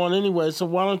what I want anyway, so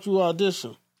why don't you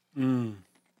audition? Mm.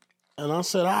 And I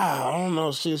said, I don't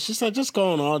know. She said, just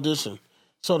go and audition.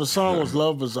 So the song was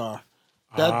Love Bazaar.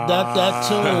 That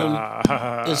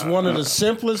tune is one of the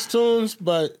simplest tunes,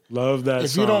 but Love that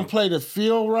if song. you don't play the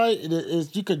feel right,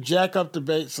 you could jack up the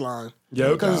bass line.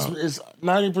 Yeah, Because it's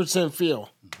 90% feel.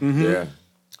 Mm-hmm. Yeah.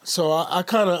 So I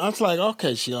was like,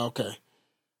 okay, okay.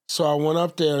 So I went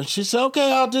up there and she said,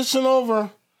 "Okay, audition over."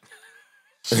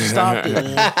 She stopped it,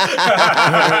 man.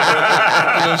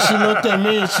 And then she looked at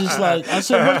me and she's like, I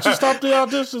said, "What did you stop the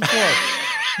audition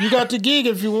for? You got the gig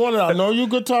if you want it. I know you're a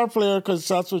guitar player," because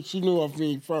that's what she knew of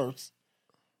me first.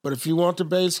 "But if you want the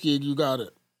bass gig, you got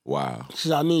it." Wow. She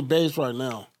said, "I need bass right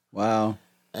now." Wow.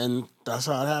 And that's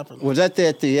how it happened. Was that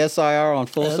at the SIR on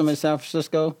Folsom in San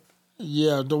Francisco?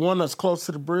 Yeah, the one that's close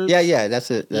to the bridge. Yeah,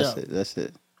 that's it. Yeah. That's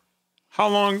it. How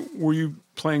long were you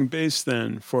playing bass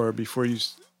then before you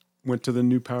went to the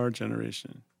New Power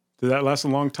Generation? Did that last a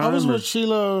long time? I was with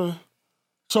Sheila.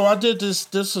 So I did this.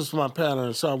 This was my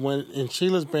pattern. So I went in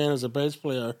Sheila's band as a bass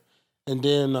player. And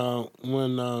then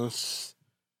when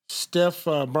Steph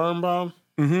Birnbaum,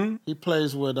 Mm-hmm. he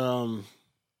plays with Huey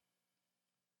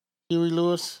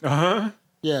Lewis. Uh-huh.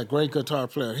 Yeah, great guitar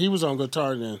player. He was on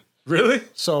guitar then. Really?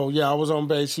 So, yeah, I was on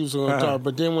bass. He was on guitar.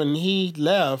 But then when he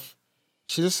left,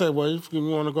 she just said, "Well, if you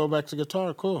want to go back to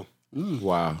guitar, cool."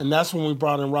 Wow. And that's when we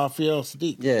brought in Raphael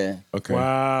Sadiq. Yeah. Okay.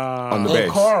 Wow. On the And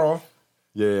bass. Carl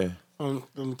Yeah. on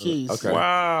the keys. Okay.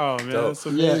 Wow, man. Dope. That's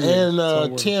Yeah, amazing.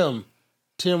 and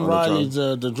Tim the Riley's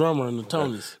the drummer in the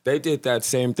Tonys. They did that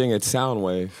same thing at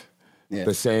Soundwave. Yeah.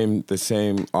 The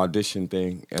same audition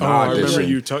thing. And Oh, I remember audition.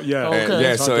 you. Yeah. Oh, okay.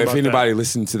 Yeah, Talked so if about anybody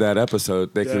listened to that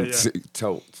episode, they can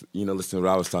yeah. listen to what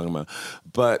I was talking about.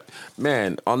 But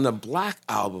man, on the Black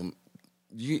album,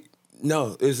 it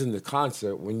was in the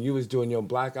concert when you was doing your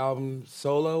Black album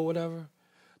solo, whatever.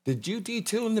 Did you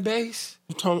detune the bass?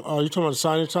 You talking about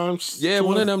Signing Times? Yeah, tour?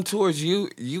 one of them tours. You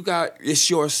got it's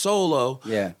your solo.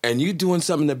 Yeah. And you doing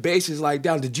something. The bass is like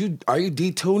down. Are you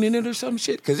detuning it or some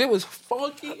shit? Because it was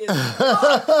funky.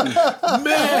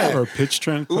 Man. Or pitch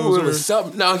transposer. Ooh, it was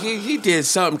something. No, he did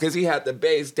something because he had the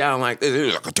bass down like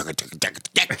this.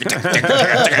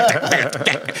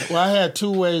 Well, I had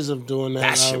two ways of doing that.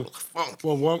 That shit was funky.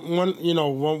 Well,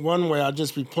 one way I'd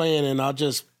just be playing and I'll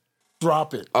just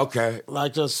drop it, Okay.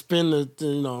 like just spin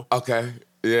the Okay.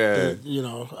 Yeah.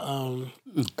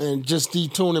 and just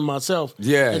detuning myself.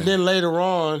 Yeah. And then later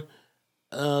on,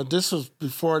 this was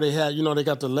before they had, they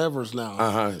got the levers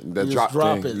now. The You drop just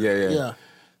drop thing. it. Yeah.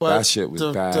 But That shit was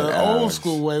the badass. old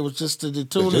school way was just to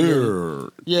detune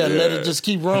it. And, let it just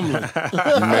keep rumbling.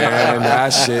 Man, that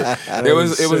shit. It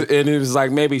was sick. and it was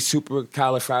like maybe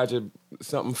supercalifragil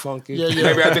something funky. Yeah.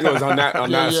 Maybe I think it was on that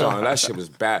Yeah. song. That shit was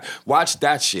bad. Watch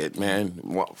that shit, man.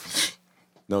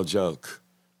 No joke.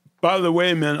 By the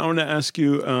way, man, I want to ask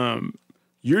you,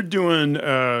 you're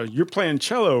playing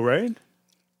cello, right?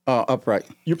 Upright.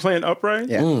 You're playing upright?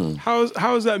 Yeah. How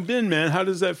has that been, man? How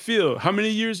does that feel? How many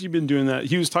years you been doing that?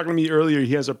 He was talking to me earlier.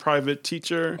 He has a private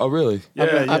teacher. Oh, really?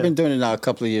 Yeah, I've been doing it now a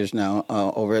couple of years now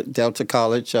over at Delta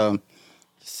College. I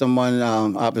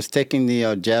was taking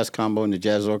the jazz combo in the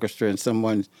jazz orchestra, and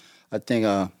someone, I think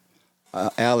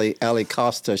Allie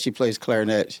Costa, she plays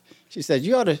clarinet. She said,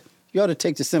 you ought to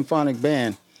take the symphonic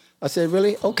band. I said,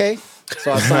 really? Okay.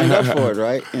 So I signed up for it,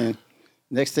 right? And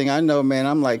next thing I know, man,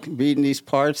 I'm like reading these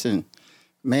parts, and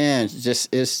man, it's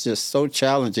just so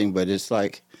challenging, but it's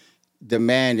like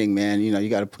demanding, man. You know, you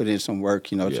got to put in some work,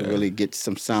 to really get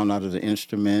some sound out of the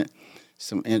instrument,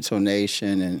 some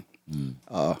intonation,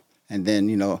 and then,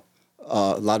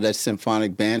 a lot of that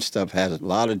symphonic band stuff has a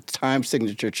lot of time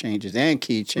signature changes and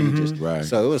key changes. Right.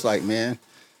 So it was like, man,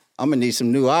 I'm gonna need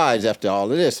some new eyes after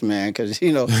all of this, man, because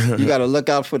you got to look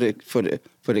out for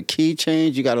the key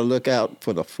change. You got to look out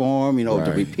for the form,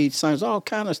 the repeat signs, all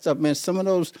kind of stuff, man. Some of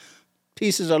those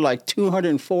pieces are like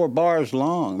 204 bars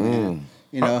long,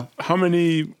 man. How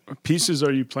many pieces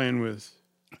are you playing with?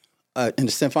 In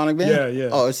the symphonic band? Yeah.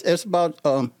 Oh, it's about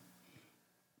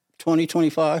 20,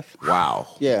 25. Wow.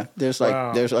 Yeah, there's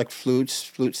like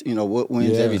flutes,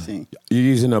 woodwinds, everything. You're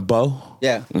using a bow?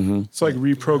 Yeah. Mm-hmm. It's like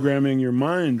reprogramming your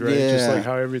mind, right? Yeah. Just like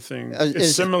how everything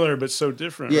it's similar but so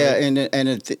different. Yeah,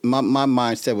 right? my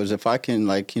mindset was if I can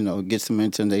get some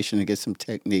intonation and get some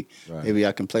technique, maybe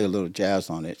I can play a little jazz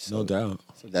on it. So, No doubt.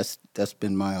 So that's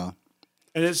been my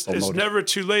And it's never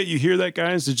too late. You hear that,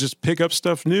 guys, to just pick up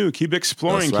stuff new. Keep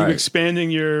exploring. That's keep right. expanding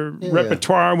your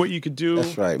repertoire, what you could do.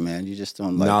 That's right, man. You just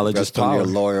don't Knowledge rest is on your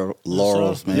power.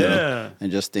 laurels, man. Yeah.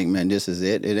 And just think, man, this is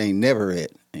it. It ain't never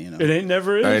it. It ain't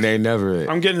never it? It ain't never it.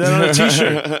 I'm getting that on a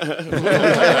T-shirt.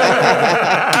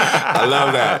 I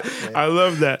love that. I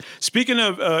love that. Speaking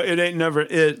of it ain't never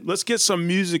it, let's get some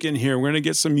music in here. We're going to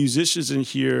get some musicians in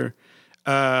here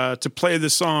to play the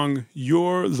song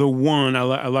 "You're the One."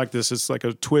 I like this. It's like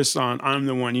a twist on "I'm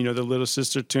the One." The Little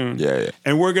Sister tune. Yeah.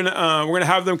 And we're gonna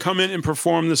have them come in and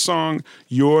perform the song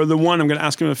 "You're the One." I'm gonna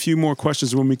ask them a few more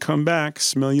questions when we come back.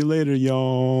 Smell you later,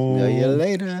 y'all. Smell you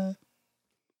later.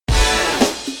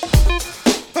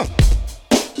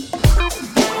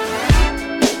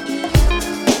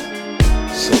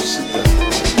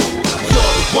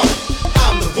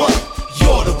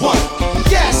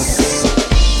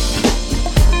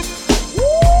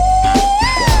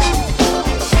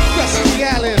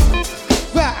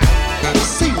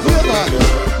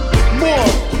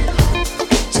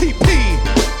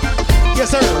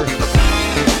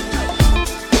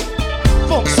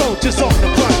 Just on the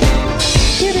front.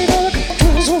 Get it all the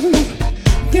controls on me.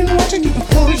 Been watching you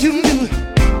before you knew it.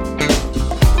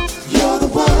 You're the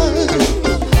one.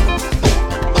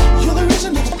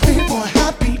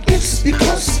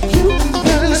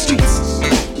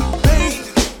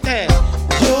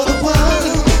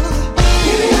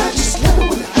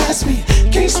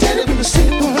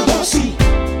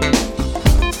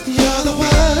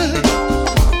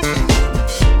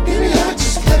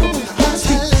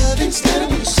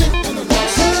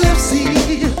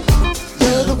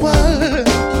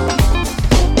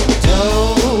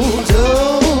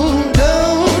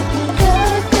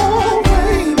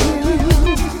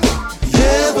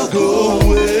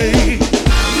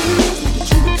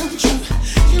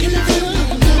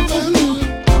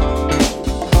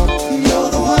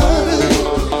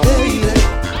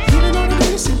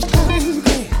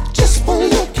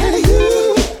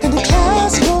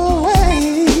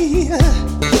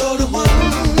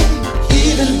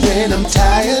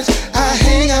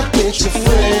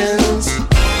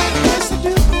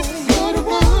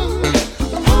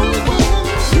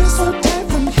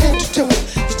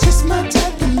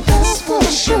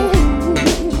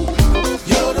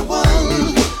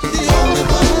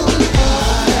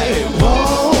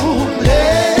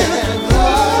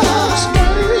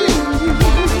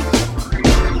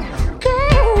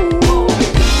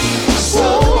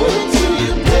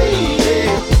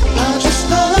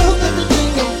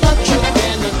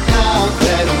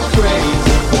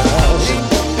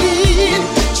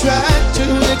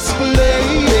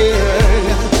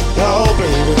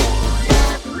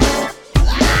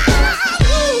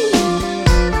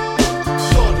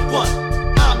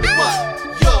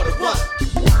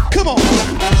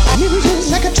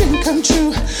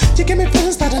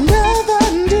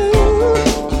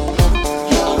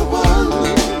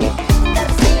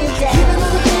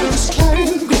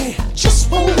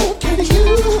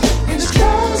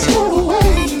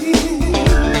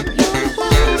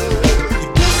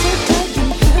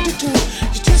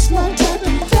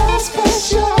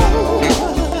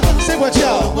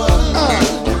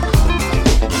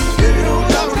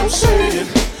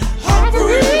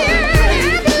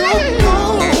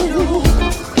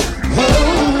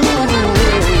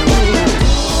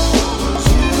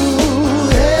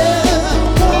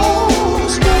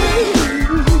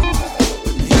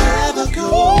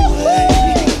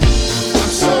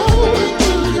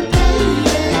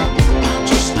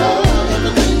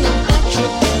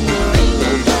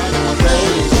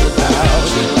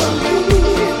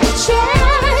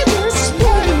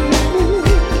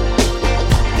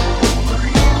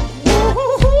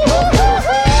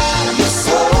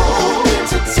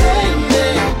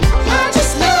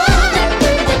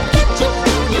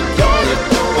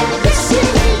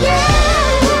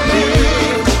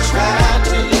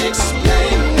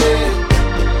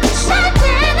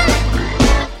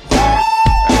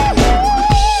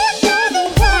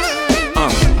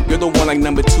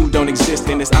 exist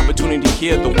in this opportunity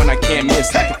here, the one I can't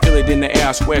miss. I can feel it in the air,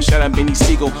 I swear. Shout out Benny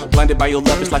Siegel. Blinded by your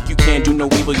love, it's like you can't do no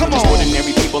evil. You're just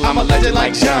ordinary people, I'm a legend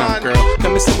like John. Girl,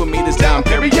 come and sit with me, this down,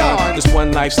 carry on. This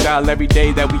one lifestyle every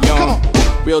day that we own.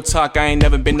 Real talk, I ain't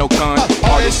never been no con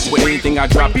artist. With anything I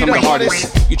drop, come the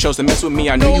hardest. You chose to mess with me,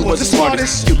 I knew you was the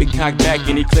smartest. Cupid cocked back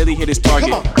and he clearly hit his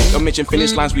target. Don't mention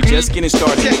finish lines, we just getting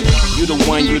started. You the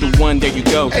one, there you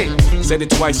go. Said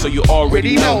it twice, so you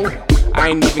already know. I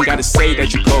ain't even gotta say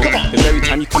that you go. Cause every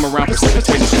time you come around,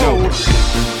 precipitate snow.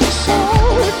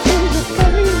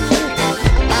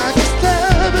 I just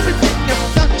love everything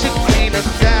about you, clean it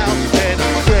down and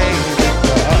crazy.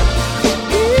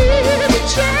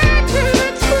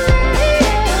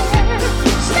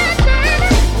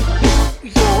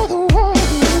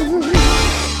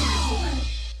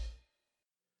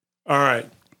 All right.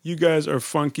 You guys are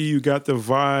funky. You got the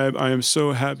vibe. I am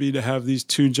so happy to have these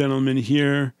two gentlemen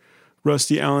here,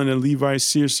 Rusty Allen and Levi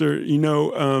Searcy. You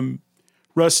know,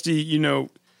 Rusty, you know,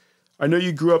 I know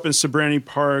you grew up in Sobrani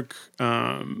Park,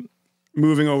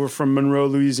 moving over from Monroe,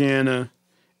 Louisiana,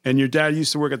 and your dad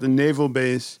used to work at the Naval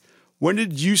Base. When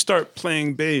did you start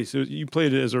playing bass? You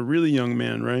played it as a really young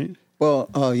man, right? Well,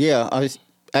 yeah, I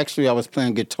was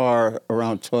playing guitar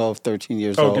around 12, 13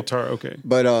 years old. Oh, guitar, okay.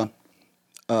 But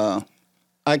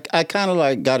I kind of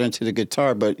like got into the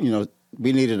guitar, but you know,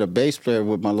 we needed a bass player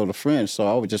with my little friend, so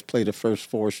I would just play the first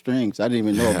 4 strings. I didn't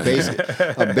even know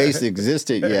a bass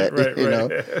existed yet, right, you right. know.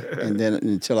 And then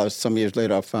until some years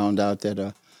later, I found out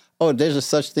that there's a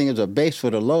such thing as a bass for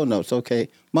the low notes. Okay,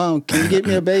 Mom, can you get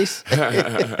me a bass?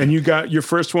 And you got your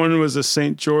first one was a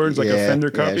St. George, like a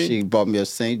Fender copy? Yeah, she bought me a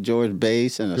St. George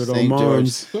bass and a Good old St.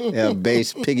 moms. George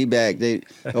bass piggyback. The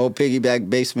old piggyback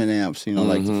basement amps, you know,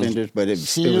 like the Fenders, but it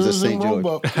was a St. George.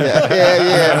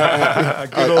 Yeah.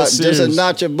 Good old Just a Sears.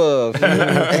 notch above.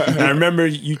 And I remember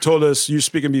you told us, you were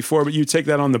speaking before, but you take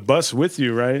that on the bus with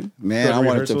you, right? Man, For I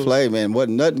wanted to rehearsals? play, man.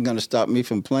 Wasn't nothing going to stop me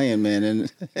from playing, man. And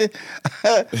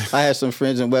I had some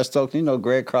friends in West Oakland, you know,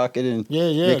 Greg Crockett and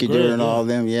Mickey Greg, Dure and all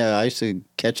them. Yeah, I used to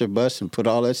catch a bus and put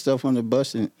all that stuff on the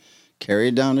bus and carry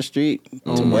it down the street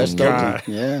to West God.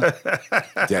 Oakland.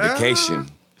 Yeah. Dedication.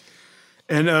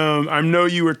 And I know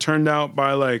you were turned out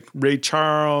by like Ray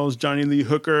Charles, Johnny Lee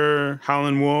Hooker,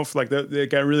 Howlin' Wolf. Like that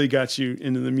really got you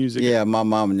into the music. Yeah, my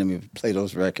mom and them would play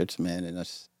those records, man, and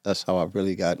that's how I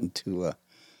really got into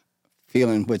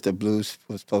feeling what the blues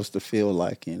was supposed to feel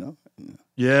like, you know.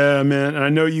 Yeah, man. And I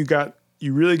know you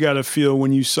really got a feel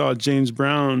when you saw James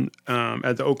Brown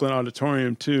at the Oakland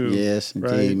Auditorium too. Yes, indeed,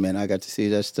 right? man. I got to see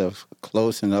that stuff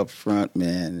close and up front,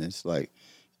 man. It's like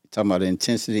talking about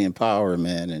intensity and power,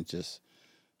 man, and just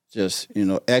you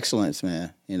know, excellence,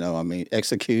 man. You know, I mean,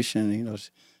 execution. You know,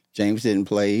 James didn't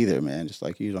play either, man. Just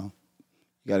like you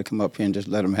got to come up here and just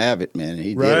let him have it, man. And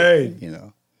he did it, you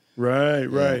know. Right.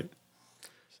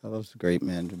 So that was great,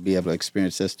 man, to be able to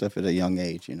experience that stuff at a young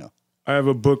age, you know. I have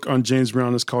a book on James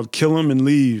Brown. It's called Kill Him and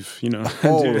Leave, you know.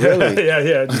 Oh, really?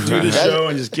 yeah. Just do the show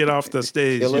and just get off the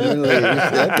stage. Kill you know? him and leave.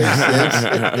 That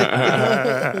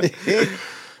makes sense.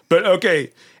 But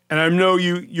okay, and I know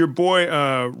your boy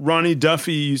Ronnie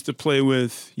Duffy used to play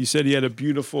with. You said he had a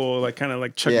beautiful, like kind of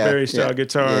like Chuck Berry style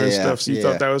guitar and stuff. So you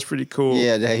thought that was pretty cool.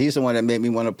 Yeah, he's the one that made me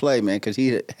want to play, man, because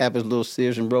he have his little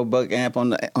Sears and Roebuck amp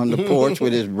on the porch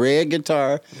with his red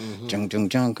guitar, playing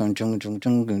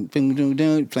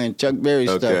Chuck Berry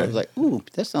stuff. I was like, ooh,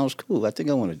 that sounds cool. I think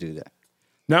I want to do that.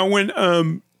 Now,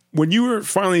 when you were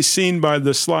finally seen by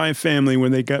the Sly family,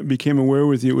 when they became aware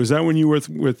with you, was that when you were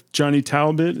with Johnny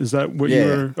Talbot? Is that what you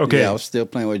were? Okay. Yeah, I was still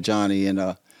playing with Johnny,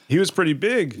 and he was pretty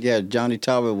big. Yeah, Johnny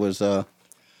Talbot was,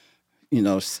 you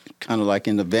know, kind of like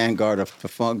in the vanguard of the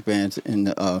funk bands in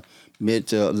the mid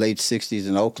to late '60s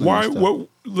in Oakland. Why? What?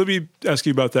 Let me ask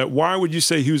you about that. Why would you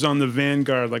say he was on the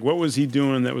vanguard? Like, what was he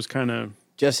doing that was kind of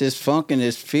just his funk and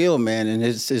his feel, man, and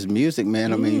his music,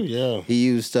 man? I mean, he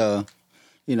used.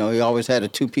 You know, he always had a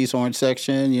 2-piece horn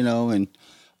section, you know, and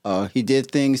he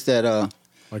did things that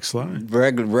like Sly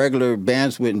regular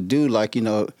bands wouldn't do. Like, you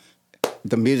know,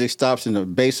 the music stops and the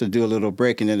bass would do a little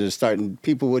break, and then it's starting.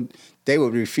 People would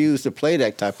refuse to play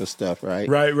that type of stuff, right?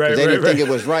 Right. They didn't think it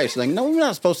was right. It's like, no, we're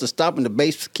not supposed to stop and the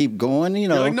bass keep going. You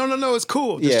know, you're like, no, it's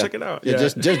cool. Just check it out. Yeah,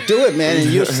 just do it, man,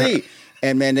 and you'll see.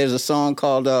 And man, there's a song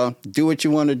called "Do What You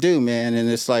Want to Do," man, and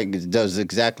it's like it does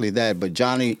exactly that. But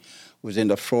Johnny was in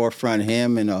the forefront,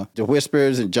 him and the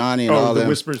Whispers and Johnny and all the them.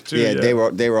 Whispers too. Yeah,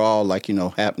 they were all like, you know,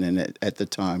 happening at the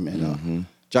time. And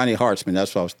Johnny Hartzman,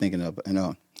 that's what I was thinking of.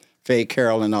 And Faye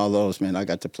Carroll and all those, man. I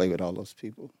got to play with all those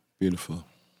people. Beautiful.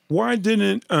 Why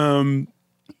didn't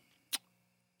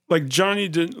like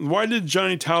why did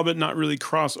Johnny Talbot not really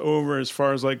cross over as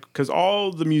far as like, because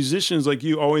all the musicians like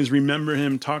you always remember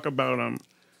him, talk about him,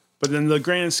 but then the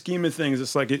grand scheme of things,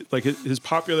 it's like his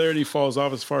popularity falls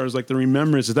off as far as like the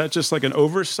remembrance. Is that just like an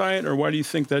oversight, or why do you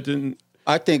think that didn't?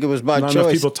 I think it was by not choice.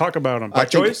 enough people talk about him by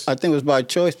choice. I think it was by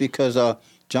choice because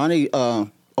Johnny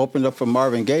opened up for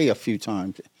Marvin Gaye a few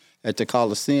times at the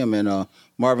Coliseum, and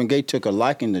Marvin Gaye took a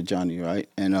liking to Johnny, right?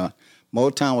 And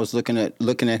Motown was looking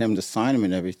at him to sign him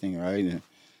and everything, right?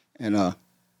 And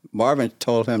Marvin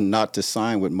told him not to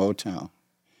sign with Motown,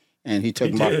 and he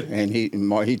took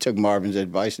he took Marvin's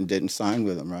advice and didn't sign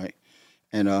with him, right?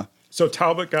 And so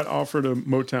Talbot got offered a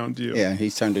Motown deal. Yeah,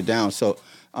 he turned it down. So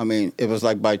I mean, it was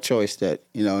like by choice that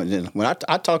And then when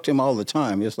I talk to him all the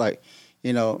time, it's like,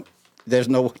 there's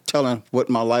no telling what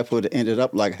my life would have ended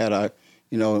up like had I,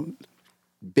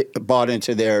 bought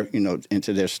into their,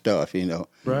 into their stuff, Right.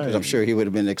 'Cause I'm sure he would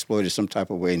have been exploited some type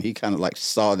of way, and he kind of like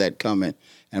saw that coming,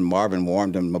 and Marvin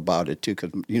warned him about it too,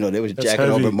 because they was That's jacking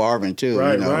heavy. over Marvin too.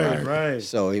 Right.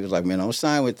 So he was like, man, don't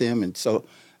sign with them, and so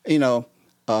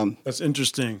that's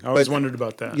interesting. I always wondered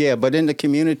about that. Yeah, but in the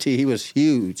community, he was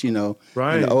huge.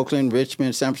 Right. In the Oakland,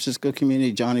 Richmond, San Francisco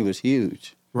community, Johnny was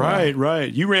huge.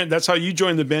 Right. You ran. That's how you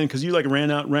joined the band, because you like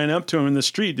ran up to him in the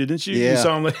street, didn't you? Yeah. You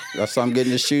saw him like I saw him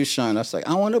getting his shoes shined. I was like,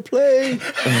 I want to play.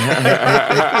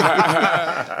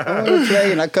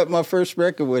 And I cut my first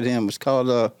record with him. It's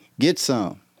called Get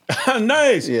Some.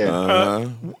 Nice. Yeah.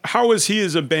 How was he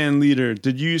as a band leader?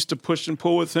 Did you used to push and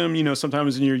pull with him?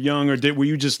 Sometimes when you're young, or were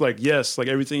you just like yes, like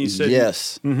everything he said?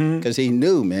 Yes, because he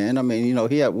knew, man. I mean,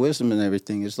 he had wisdom and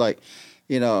everything. It's like,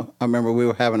 I remember we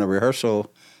were having a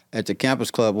rehearsal at the campus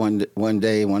club one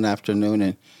afternoon,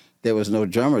 and there was no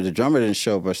drummer. The drummer didn't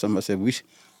show up, or somebody said, we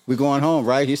going home,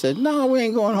 right? He said, no, we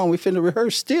ain't going home. We finna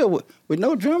rehearse still with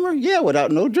no drummer? Yeah, without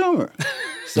no drummer.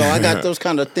 So I got those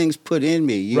kind of things put in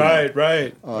me. Right.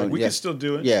 We can still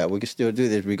do it. Yeah, we can still do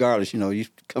this regardless. You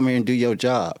come here and do your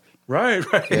job. Right.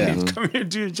 Yeah. Come here and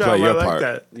do your job. Play your I like part.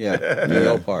 that. Yeah, do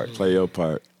your part. Play your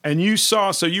part. And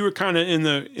so you were kind of in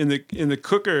the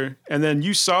cooker, and then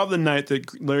you saw the night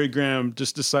that Larry Graham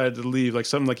just decided to leave, like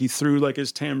something like he threw like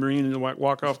his tambourine and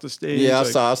walk off the stage. Yeah,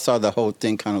 like, I saw the whole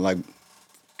thing kind of like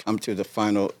come to the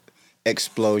final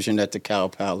explosion at the Cow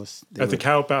Palace. the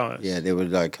Cow Palace. Yeah, they were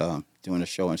like doing a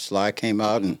show, and Sly came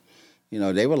out, and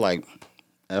they were like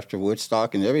after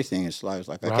Woodstock and everything, and Sly was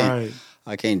like,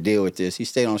 I can't deal with this. He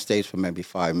stayed on stage for maybe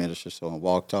 5 minutes or so and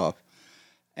walked off.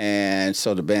 And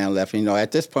so the band left.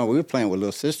 At this point, we were playing with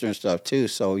Little Sister and stuff, too.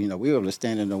 So, we were able to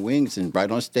stand in the wings and right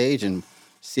on stage and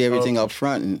see everything up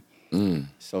front. And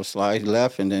so Sly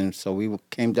left, and then so we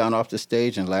came down off the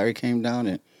stage, and Larry came down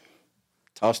and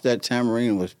tossed that tambourine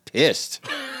and was pissed.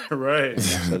 Right.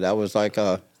 So that was like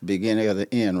a beginning of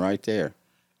the end right there.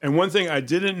 And one thing I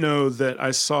didn't know that I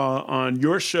saw on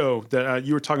your show that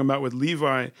you were talking about with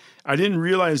Levi, I didn't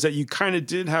realize that you kind of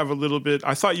did have a little bit.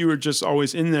 I thought you were just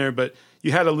always in there, but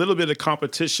you had a little bit of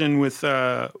competition with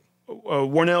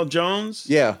Warnell Jones.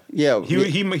 Yeah.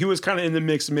 He was kind of in the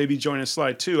mix, maybe joining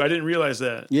Sly too. I didn't realize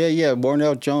that. Yeah.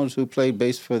 Warnell Jones, who played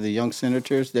bass for the Young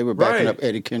Senators, they were backing up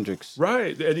Eddie Kendricks.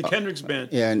 Right, the Eddie Kendricks band.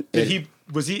 Yeah. And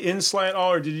was he in Sly at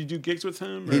all, or did he do gigs with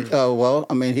him? Well,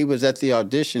 I mean, he was at the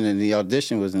audition, and the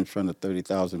audition was in front of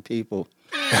 30,000 people.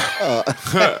 Wait a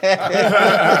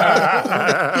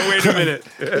minute.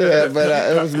 Yeah, but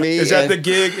it was me. Is that the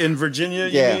gig in Virginia?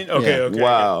 Yeah. You mean? Okay.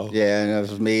 Wow. Yeah, and it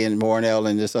was me and Warnell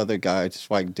and this other guy, this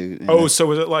white dude. So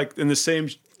was it like in the same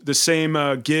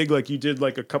gig, like you did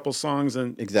like a couple songs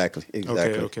and Exactly.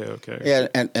 Okay. Yeah,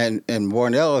 and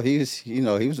Warnell, he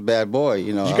was a bad boy. Did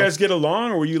you guys get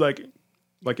along, or were you like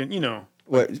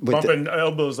bumping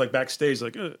elbows like backstage,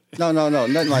 like? No,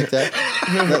 nothing like that.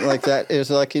 Nothing like that.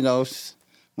 It's like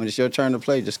when it's your turn to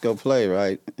play, just go play,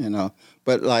 right?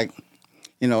 But like,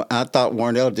 I thought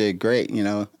Warnell did great,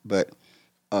 but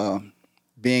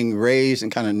being raised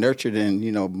and kind of nurtured and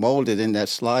molded in that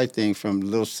Sly thing from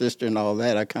Little Sister and all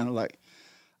that, I kind of like.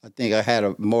 I think I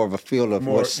had more of a feel of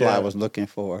what Sly was looking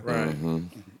for. Right. Mm-hmm.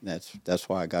 That's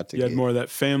why I got to. You had more of that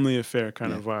family affair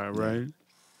kind of vibe, right?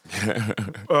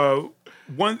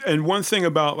 One thing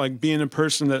about like being a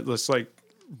person that was like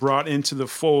brought into the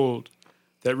fold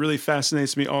that really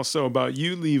fascinates me also about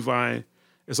you, Levi,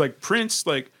 is like Prince,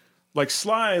 like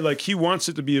Sly, like he wants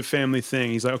it to be a family thing.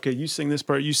 He's like, okay, you sing this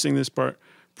part, you sing this part.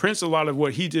 Prince, a lot of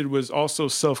what he did was also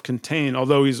self-contained,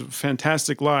 although he's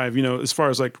fantastic live, as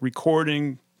far as like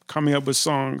recording, coming up with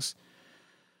songs.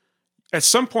 At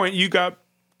some point, you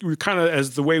were kind of,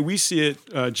 as the way we see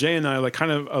it, Jay and I, like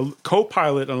kind of a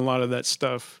co-pilot on a lot of that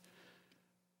stuff.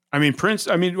 I mean, Prince,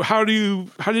 how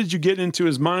did you get into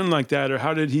his mind like that? Or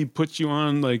how did he put you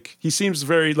on? Like, he seems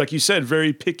very, like you said,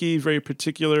 very picky, very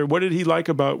particular. What did he like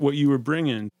about what you were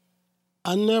bringing?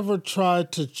 I never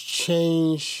tried to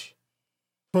change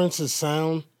Prince's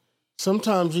sound.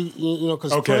 Sometimes, you know,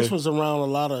 because Prince was around a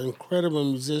lot of incredible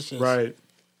musicians. Right.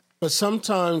 But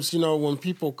sometimes, you know, when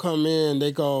people come in,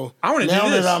 they go, I want to now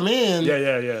do this. that I'm in,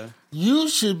 Yeah. you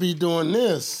should be doing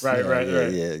this. Right.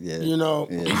 Yeah. You know,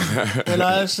 and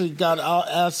I actually got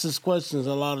asked this questions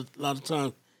a lot of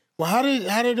times. Well, how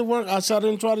did it work? I said I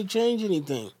didn't try to change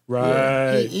anything.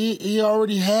 Right. He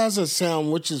already has a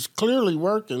sound which is clearly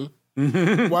working.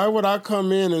 Why would I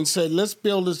come in and say, let's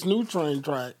build this new train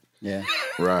track? Yeah.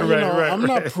 Right. You know, I'm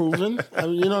not proven.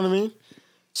 You know what I mean?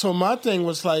 So my thing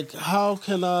was like, how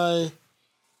can I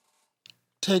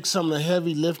take some of the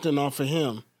heavy lifting off of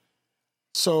him?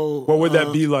 So what would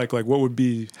that be like? Like, what would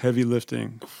be heavy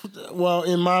lifting? Well,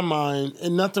 in my mind,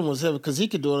 and nothing was heavy because he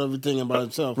could do everything by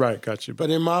himself. Right, got you. But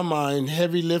in my mind,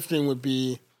 heavy lifting would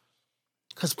be,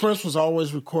 because Prince was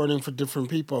always recording for different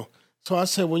people. So I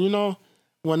said, well, you know,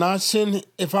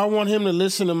 if I want him to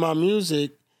listen to my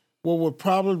music, what would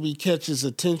probably catch his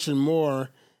attention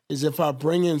more is if I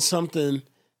bring in something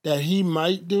that he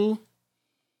might do,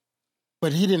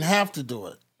 but he didn't have to do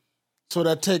it. So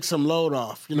that takes some load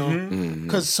off, you know?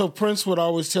 Because so Prince would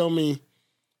always tell me,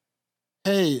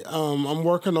 hey, I'm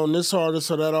working on this artist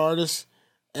or that artist,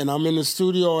 and I'm in the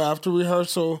studio after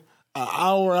rehearsal. An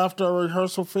hour after our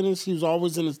rehearsal finished, he was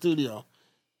always in the studio.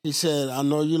 He said, I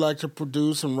know you like to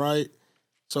produce and write,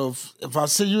 so if I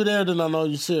see you there, then I know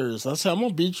you're serious. I said, I'm going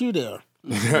to beat you there.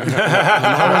 And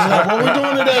I was like, what we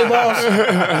doing today, boss?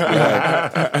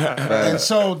 And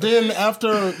so then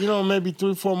after, you know, maybe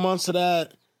 3-4 months of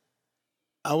that,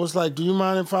 I was like, do you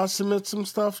mind if I submit some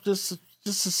stuff just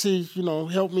to see, you know,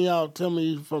 help me out, tell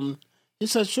me from... He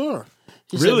said, sure.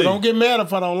 He said, but don't get mad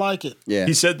if I don't like it. Yeah.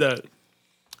 He said that.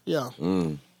 Yeah.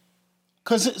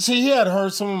 Because, see, he had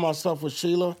heard some of my stuff with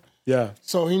Sheila. Yeah.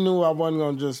 So he knew I wasn't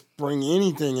going to just bring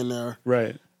anything in there.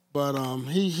 Right. But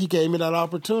he gave me that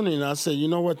opportunity, and I said, you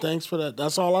know what, thanks for that.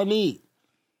 That's all I need.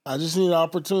 I just need an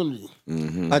opportunity.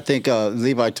 I think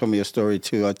Levi told me a story,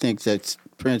 too. I think that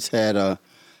Prince had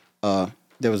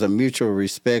there was a mutual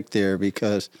respect there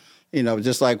because, you know,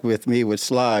 just like with me with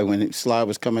Sly, when Sly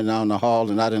was coming down the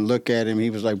hall and I didn't look at him, he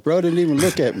was like, bro, didn't even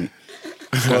look at me.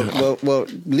 Well,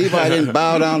 Levi didn't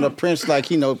bow down to Prince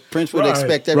like, you know, Prince would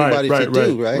expect everybody to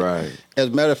do, right? Right. As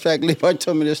a matter of fact, Levi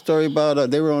told me this story about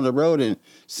they were on the road and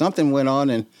something went on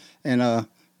and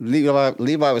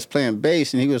Levi was playing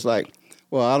bass and he was like,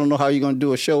 well, I don't know how you're going to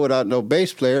do a show without no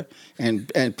bass player.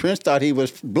 And Prince thought he was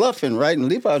bluffing, right? And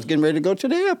Levi was getting ready to go to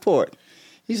the airport.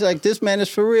 He's like, this man is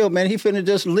for real, man. He finna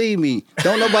just leave me.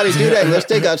 Don't nobody do that unless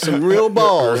they got some real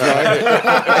balls, right?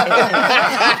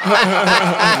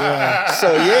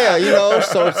 So, yeah, you know,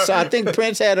 so I think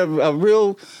Prince had a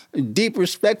real deep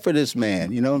respect for this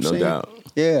man, you know what I'm saying? No doubt.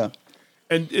 Yeah.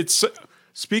 And it's,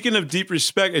 speaking of deep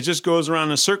respect, it just goes around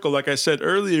in a circle, like I said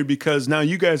earlier, because now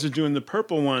you guys are doing the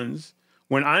purple ones.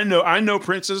 When I know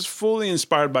Prince is fully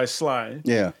inspired by Sly.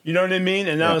 Yeah. You know what I mean?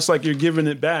 And now it's like you're giving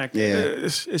it back. Yeah.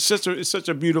 It's such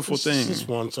a beautiful thing. It's just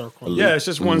one circle. Yeah, it's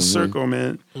just one circle,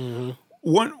 man.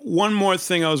 One more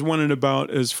thing I was wondering about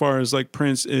as far as like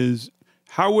Prince is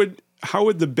how would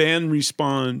the band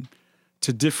respond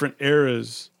to different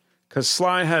eras? Because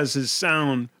Sly has his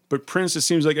sound, but Prince, it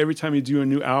seems like every time you do a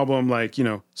new album, like, you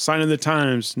know, Sign of the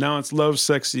Times, now it's Love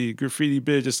Sexy, Graffiti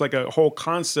Bitch, it's like a whole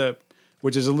concept,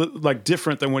 which is a little like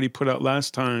different than what he put out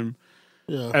last time.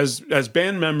 Yeah. As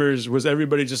band members, was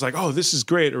everybody just like, oh, this is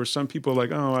great? Or some people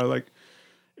like, oh, I like,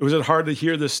 was it hard to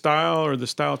hear the style or the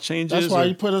style changes? That's why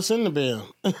he put us in the band.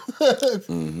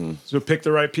 So pick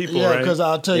the right people, right? Yeah, because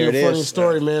I'll tell you a funny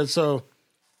story, man. So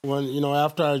when, you know,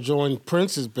 after I joined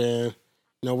Prince's band,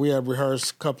 you know, we had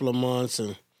rehearsed a couple of months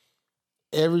and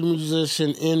every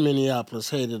musician in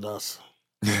Minneapolis hated us.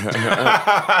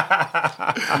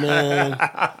 Man,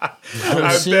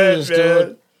 I'm serious,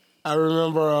 dude. I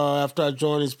remember after I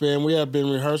joined his band, we had been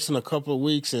rehearsing a couple of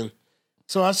weeks, and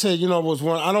so I said, you know,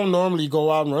 I don't normally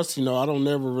go out, and Rusty, I don't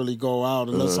never really go out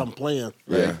unless I'm playing.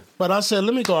 Yeah. But I said,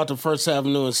 let me go out to First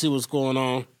Avenue and see what's going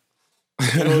on.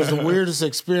 And it was the weirdest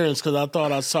experience because I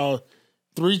thought I saw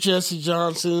 3 Jesse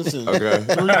Johnsons and 3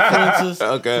 Princes,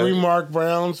 3 Mark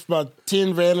Browns, about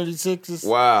 10 Vanity Sixes.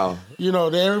 Wow. You know,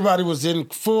 everybody was in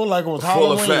full, like it was Full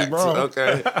Halloween, effect. bro.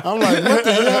 Okay. I'm like, what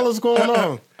the hell is going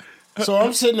on? So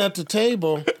I'm sitting at the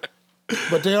table,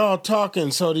 but they're all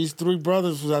talking. So these 3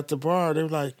 brothers was at the bar. They were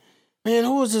like, man,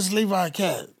 who is this Levi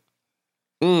Cat?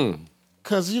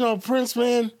 Because, you know, Prince,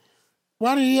 man,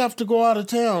 why did he have to go out of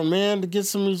town, man, to get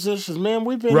some musicians? Man,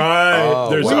 we've been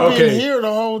There's we've been here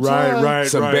the whole time. Right.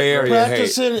 Some Bay Area hate.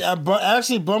 Practicing,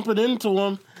 actually bumping into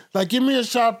him. Like, give me a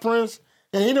shot, Prince.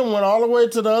 And he done went all the way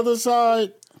to the other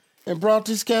side and brought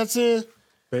these cats in.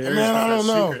 Man, I don't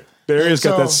know. Bay Area's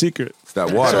got that secret. It's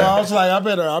that water. So I was like, I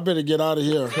better get out of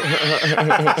here.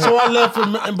 So I left,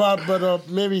 but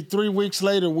maybe 3 weeks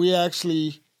later, we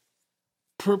actually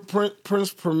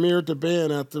Prince premiered the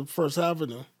band at the First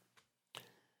Avenue,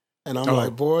 and I'm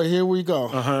like, boy, here we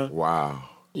go. Wow.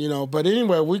 You know, but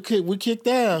anyway, we kicked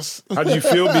ass. How did you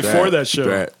feel before that show?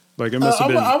 Bet. Like, it must have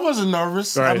been. I wasn't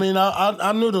nervous. Right. I mean,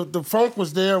 I knew the funk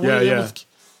was there. Yeah.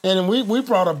 And we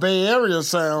brought a Bay Area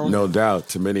sound. No doubt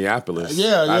to Minneapolis.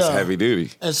 Yeah, That's yeah. heavy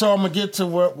duty. And so I'm going to get to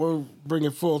what we're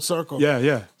bringing full circle.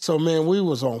 Yeah. So, man, we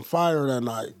was on fire that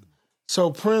night.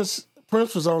 So Prince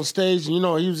was on stage, and, you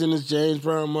know, he was in his James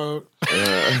Brown mode.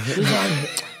 He's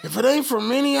like, if it ain't from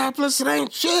Minneapolis, it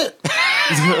ain't shit.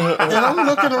 And I'm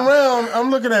looking around.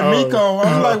 I'm looking at Miko.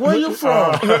 I'm like, where you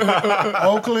from?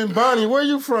 Oakland. Bonnie, where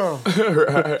you from?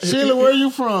 Sheila, where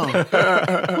you from?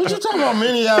 What you talking about,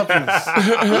 Minneapolis?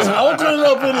 It's Oakland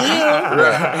up in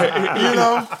here. You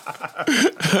know?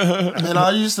 And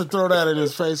I used to throw that in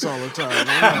his face all the time.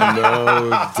 No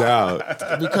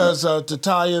doubt. Because to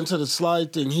tie into the Sly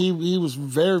thing, he was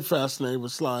very fascinated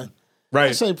with Sly.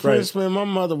 Right. I say, Prince, man, my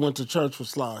mother went to church with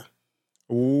Sly.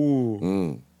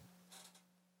 Ooh.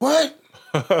 What?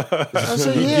 I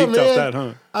said, yeah, Geeked man. off that,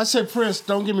 huh? I said, Prince,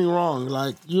 don't get me wrong.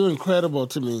 Like, you're incredible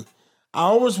to me.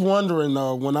 I was wondering,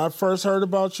 though, when I first heard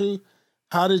about you,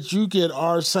 how did you get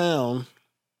our sound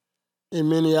in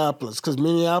Minneapolis? Because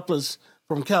Minneapolis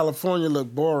from California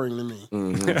looked boring to me.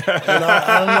 Mm-hmm. And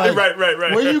I'm like, Right.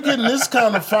 where you getting this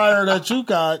kind of fire that you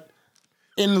got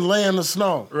in the land of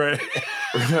snow? Right.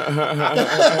 You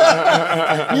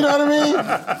know what I mean?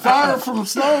 Fire from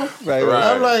snow. Right.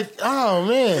 I'm like, oh,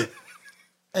 man.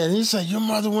 And he said, your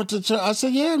mother went to church. I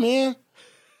said, yeah, man.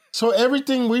 So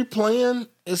everything we playing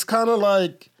is kind of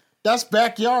like, that's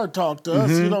backyard talk to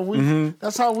us. You know,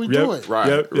 that's how we do it. Right.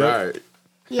 Yep. Right.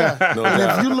 Yeah. No And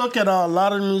doubt. if you look at a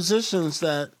lot of musicians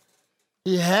that,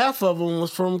 half of them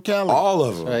was from Cali. All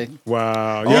of them. Right.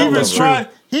 Wow. He Yeah, even that's true.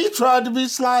 He tried to be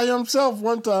Sly himself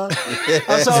one time.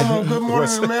 I saw him on Good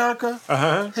Morning America.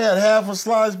 He had half of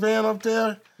Sly's band up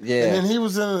there. Yeah. And then he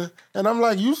was and I'm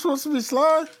like, you supposed to be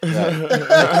Sly? Right.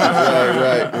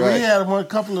 And he had a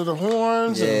couple of the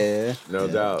horns. Yeah. No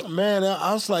doubt. And, man,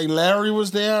 I was like, Larry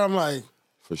was there. I'm like,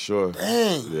 For sure.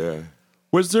 dang. Yeah.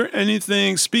 Was there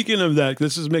anything, speaking of that,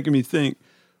 this is making me think,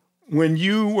 when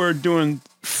you were doing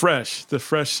the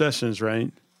Fresh sessions,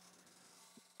 right?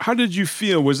 How did you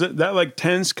feel? Was it that like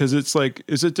tense? Because it's like,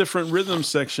 it's a different rhythm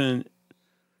section.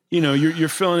 You know, you're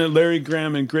feeling it. Larry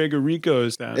Graham and Greg Rico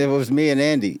is that. It was me and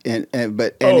Andy,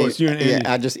 but Andy, it's you and Andy.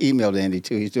 Yeah, I just emailed Andy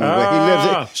too. He's doing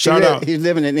well. Shout out. He's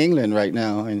living in England right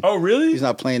now, and Oh, really? he's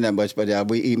not playing that much. But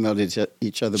we emailed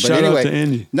each other. But Shout anyway, out to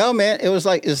Andy. no man, it's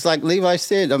like Levi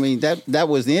said. I mean that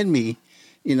was in me,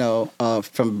 you know,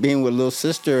 from being with Little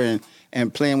Sister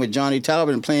and playing with Johnny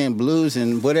Talbot and playing blues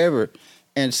and whatever,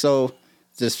 and so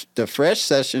the Fresh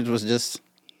sessions was just.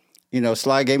 You know,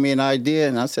 Sly gave me an idea,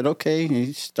 and I said, okay. And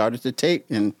he started the tape,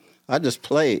 and I just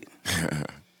played.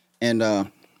 And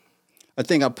I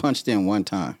think I punched in one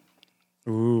time.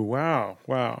 Ooh, wow.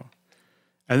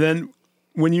 And then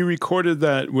when you recorded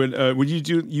that, would you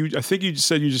do? I think you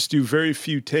said you just do very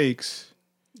few takes.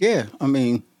 Yeah, I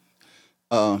mean,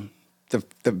 the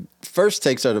first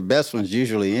takes are the best ones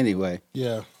usually, anyway.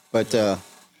 Yeah. But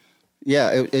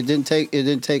yeah, it didn't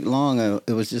take long.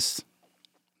 It was just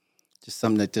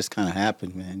something that just kind of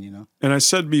happened, man, you know? And I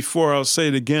said before, I'll say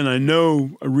it again. I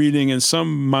know reading in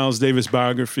some Miles Davis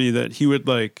biography that he would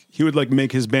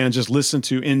make his band just listen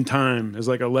to In Time as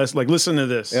like a listen to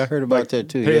this. Yeah, I heard about that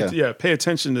too, Pay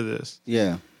attention to this.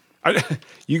 Yeah.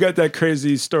 You got that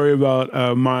crazy story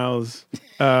about Miles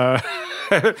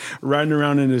riding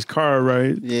around in his car,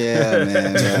 right? Yeah,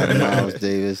 man. Yeah, Miles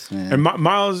Davis, man. And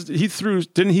Miles,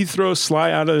 didn't he throw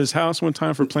Sly out of his house one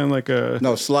time for playing like a...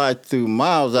 No, Sly threw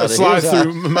Miles out of his Sly house.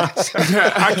 through Miles.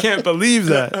 I can't believe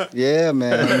that. Yeah,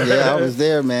 man. Yeah, I was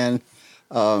there, man.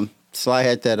 Sly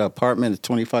had that apartment at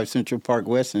 25 Central Park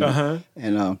West,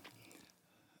 and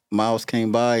Miles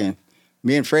came by, and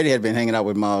me and Freddie had been hanging out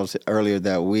with Miles earlier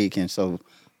that week, and so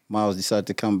Miles decided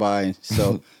to come by, and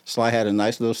so Sly had a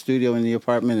nice little studio in the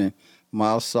apartment, and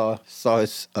Miles saw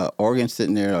his organ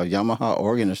sitting there, a Yamaha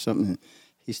organ or something. And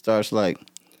he starts like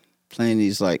playing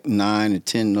these like 9 and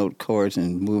 10 note chords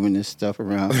and moving this stuff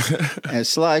around, and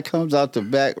Sly comes out the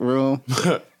back room.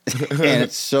 And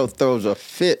it so throws a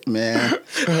fit, man.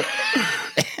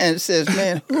 and says,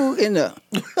 "Man, who in the?"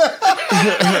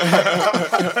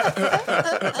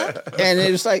 And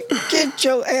it was like, "Get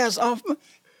your ass off me.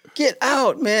 Get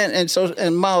out, man!" And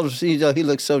Miles, he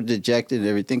looked so dejected and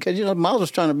everything because Miles was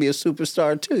trying to be a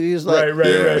superstar too. He was like,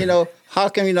 right. How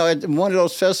come at one of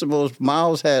those festivals,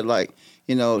 Miles had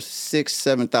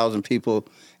 6,000-7,000 people,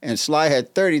 and Sly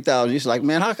had 30,000. He's like,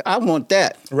 man, I want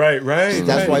that. Right.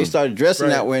 That's why he started dressing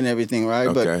that way and everything, right?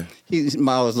 Okay. But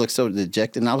Miles looked so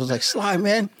dejected, and I was like, Sly,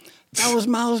 man. That was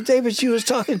Miles Davis you was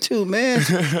talking to, man.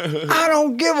 I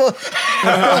don't give a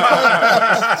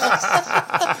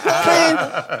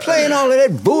playing all of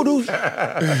that voodoo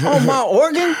on my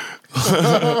organ.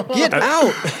 Get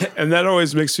out. And that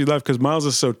always makes me laugh because Miles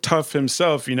is so tough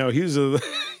himself. He's a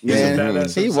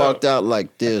badass he himself. walked out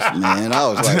like this, man. I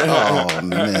was like, oh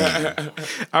man.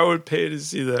 I would pay to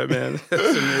see that, man.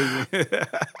 That's amazing.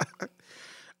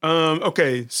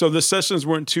 Okay, so the sessions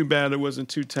weren't too bad. It wasn't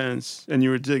too tense, and you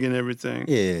were digging everything.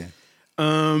 Yeah.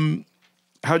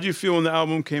 How'd you feel when the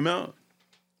album came out?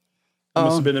 It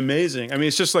must have been amazing. I mean,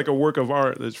 it's just like a work of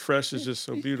art. That's fresh. It's just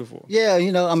so beautiful. Yeah,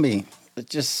 it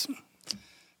just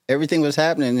everything was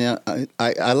happening.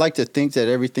 I like to think that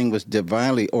everything was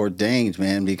divinely ordained,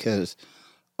 man, because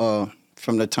from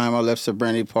the time I left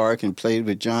Serenity Park and played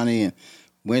with Johnny and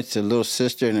went to Little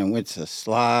Sister and then went to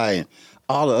Sly and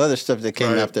all the other stuff that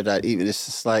came after that, even it's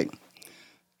just like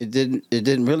it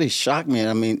didn't really shock me.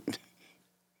 I mean,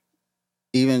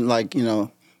 even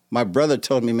my brother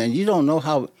told me, man, you don't know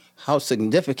how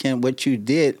significant what you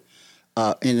did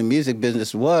in the music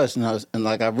business was, and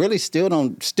I really still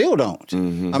don't.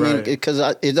 Mm-hmm. I mean, because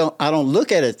I don't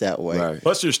look at it that way. Right.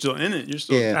 Plus, you're still in it. You're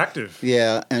still active.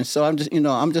 Yeah, and so I'm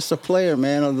just a player,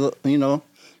 man.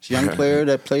 Young player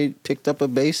that picked up a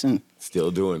bass and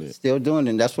Still doing it.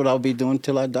 And that's what I'll be doing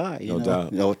till I die. No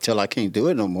doubt. Till I can't do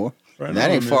it no more. Right And that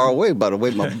on, ain't man. far away, by the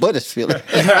way my butt is feeling.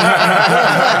 Yeah,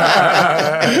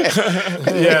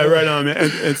 right on, man.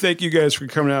 And thank you guys for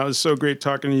coming out. It's so great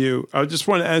talking to you. I just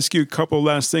want to ask you a couple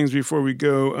last things before we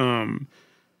go.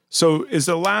 So is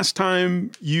the last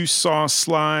time you saw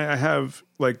Sly,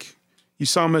 you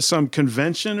saw him at some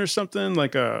convention or something,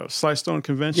 like a Sly Stone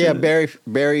convention? Yeah,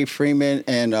 Barry Freeman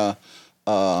and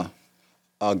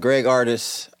Greg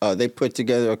Artis, they put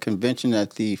together a convention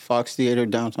at the Fox Theater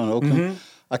downtown Oakland. Mm-hmm.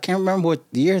 I can't remember what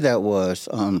year that was.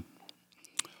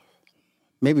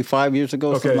 Maybe 5 years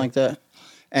ago, something like that.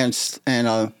 And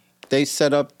they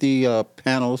set up the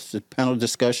panel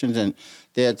discussions, and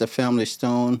they had the Family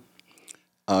Stone.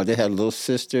 They had Little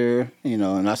Sister,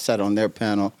 and I sat on their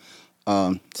panel.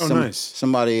 Nice.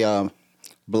 Somebody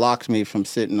blocked me from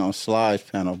sitting on Sly's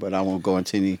panel, but I won't go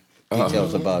into any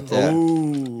details about that.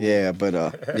 Ooh. Yeah, but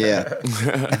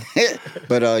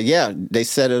they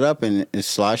set it up, and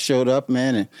Sly showed up,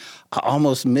 man, and I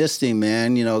almost missed him,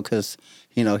 man, because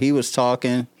he was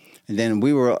talking, and then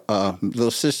we were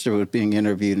Little Sister was being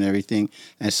interviewed and everything,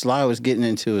 and Sly was getting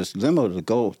into his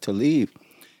limo to leave,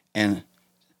 and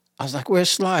I was like, "Where's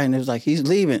Sly?" And it was like, "He's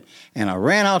leaving," and I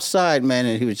ran outside, man,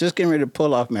 and he was just getting ready to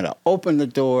pull off, man. I opened the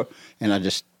door, and I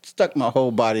just stuck my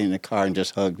whole body in the car and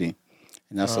just hugged him.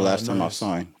 And that's the last time I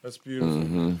saw him. That's beautiful.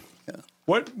 Mm-hmm. Yeah.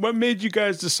 What made you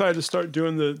guys decide to start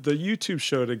doing the YouTube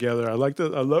show together? I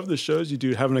love the shows you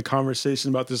do, having a conversation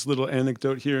about this little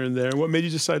anecdote here and there. What made you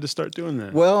decide to start doing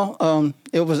that? Well,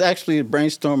 it was actually a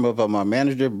brainstorm of my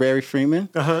manager, Barry Freeman.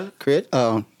 Crit.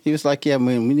 He was like, "Yeah,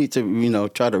 we need to,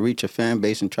 try to reach a fan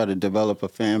base and try to develop a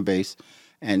fan base,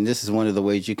 and this is one of the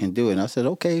ways you can do it." And I said,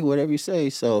 "Okay, whatever you say."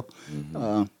 So,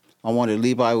 I wanted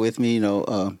Levi with me.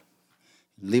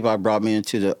 Levi brought me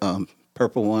into the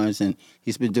Purple Ones, and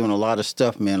he's been doing a lot of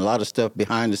stuff, man. A lot of stuff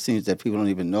behind the scenes that people don't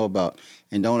even know about,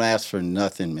 and don't ask for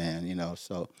nothing, man.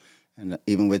 So, and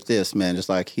even with this, man, it's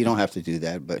like he don't have to do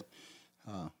that, but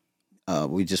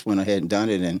we just went ahead and done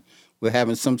it, and we're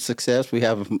having some success. We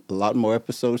have a lot more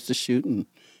episodes to shoot, and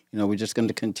we're just going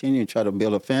to continue and try to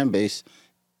build a fan base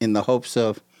in the hopes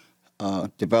of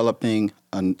developing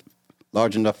a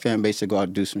large enough fan base to go out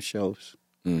and do some shows.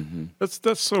 Mm-hmm.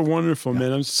 That's so wonderful,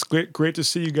 man. It's great to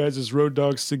see you guys as Road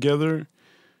Dogs together.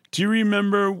 Do you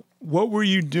remember what were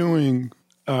you doing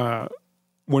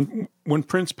when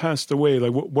Prince passed away?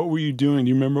 Like what were you doing? Do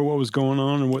you remember what was going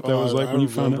on and what that was like when you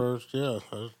found out? Yeah,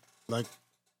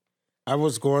 I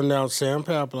was going down San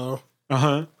Pablo.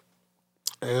 And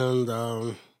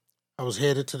I was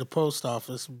headed to the post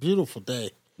office. Beautiful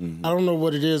day. Mm-hmm. I don't know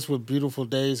what it is with beautiful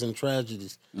days and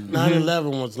tragedies.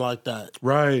 9/11 was like that.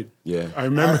 Right. Yeah. I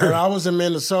remember. I was in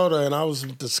Minnesota, and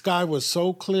the sky was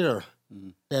so clear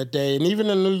that day, and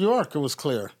even in New York, it was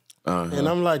clear. And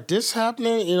I'm like, this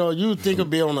happening? You would think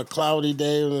it'd be on a cloudy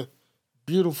day,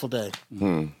 beautiful day.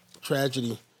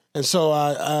 Tragedy. And so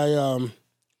I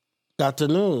got the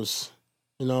news,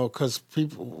 because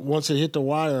people, once it hit the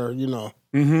wire,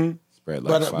 Spread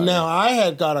like But fire. now I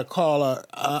had got a call an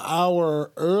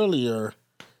hour earlier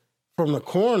from the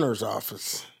coroner's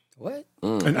office. What?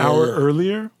 An hour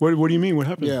earlier? What do you mean? What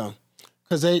happened? Yeah,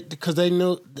 because they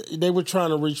knew they were trying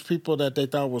to reach people that they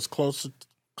thought was close to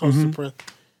Prince,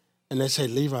 and they say,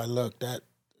 Levi, look, that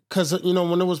because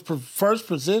when it was first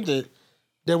presented,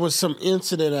 there was some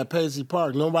incident at Paisley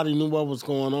Park. Nobody knew what was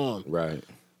going on, Right.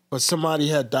 but somebody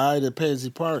had died at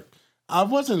Paisley Park. I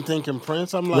wasn't thinking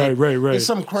Prince. I'm like, Right. It's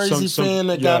some crazy fan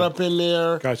that got up in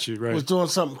there, Got you, right. was doing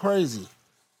something crazy.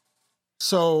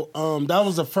 So that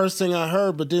was the first thing I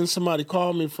heard. But then somebody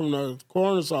called me from the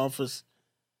coroner's office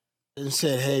and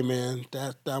said, "Hey, man,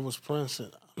 that was Prince."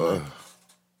 And I'm like,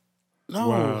 no,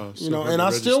 Wow, so and I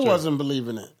still registered. wasn't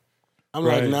believing it. I'm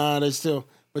Right. like, nah, they still.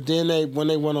 But then when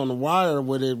they went on the wire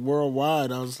with it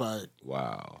worldwide, I was like,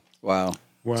 Wow. Wow.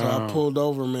 Wow. so I pulled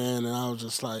over, man, and I was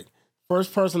just like,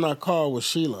 first person I called was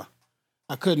Sheila.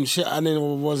 I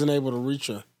wasn't able to reach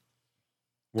her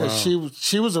Wow. because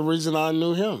she was the reason I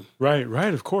knew him. Right,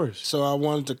 of course. So I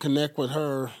wanted to connect with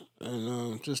her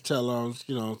and just tell her,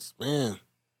 man.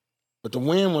 But the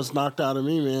wind was knocked out of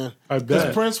me, man. I Because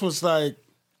bet. Prince was like,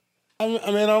 I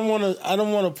don't want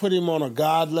to put him on a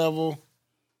God level,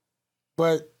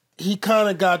 but he kind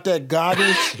of got that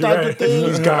godish type of thing.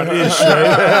 He's God-ish,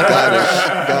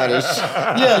 right? Goddess.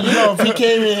 Yeah, if he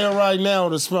came in here right now,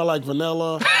 it would smell like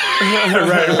vanilla.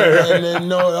 right. And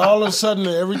then all of a sudden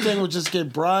everything would just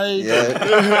get bright.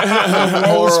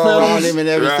 Yeah. Rose Horror around petals, him and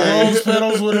everything. rose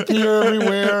petals would appear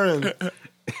everywhere,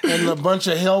 and a bunch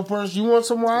of helpers. You want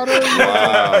some water? You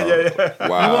Wow. want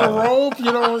Wow. a rope?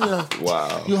 Yeah.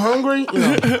 Wow. You hungry?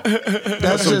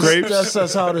 That's some grapes?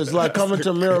 That's how it is. Like coming to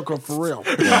America for real.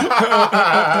 Like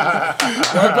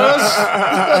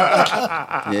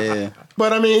us. Yeah.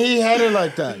 But I mean, he had it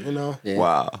like that, Yeah.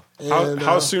 Wow. And,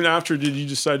 How soon after did you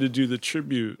decide to do the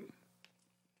tribute?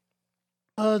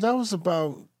 that was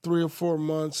about 3 or 4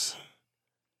 months.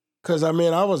 Cause I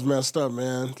was messed up,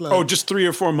 man. Like, Oh, just 3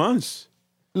 or 4 months.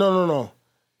 no.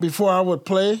 Before I would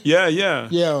play, Yeah. yeah.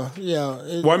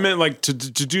 Well, I meant like to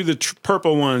do the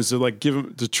purple ones to like give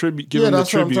him the tribute. Give Yeah, him the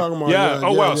that's what I'm tribute. talking about. Yeah. Yeah,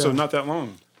 Oh yeah, wow. yeah. So not that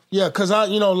long. Yeah, because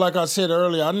like I said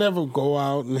earlier, I never go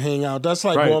out and hang out. That's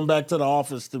like Right. going back to the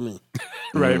office to me.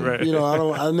 Right.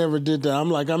 I never did that.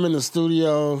 I'm in the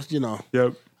studio,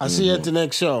 Yep. I see you at the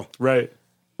next show. Right.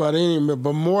 But anyway,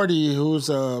 Morty, who's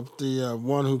the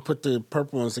one who put the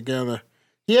purple ones together,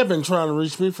 he had been trying to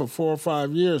reach me for 4 or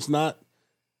 5 years, not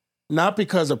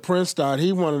because of Prince died.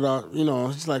 He wanted to,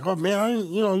 he's like, oh man,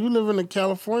 you live in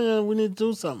California, we need to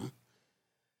do something.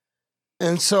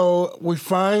 And so we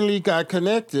finally got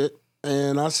connected,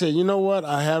 and I said, you know what?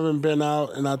 I haven't been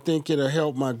out, and I think it'll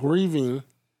help my grieving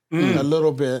a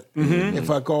little bit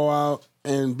if I go out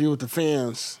and be with the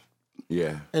fans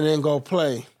Yeah. and then go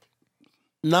play.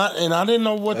 And I didn't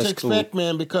know what to That's expect,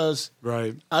 man, because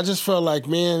Right. I just felt like,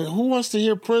 man, who wants to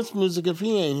hear Prince music if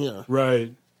he ain't here?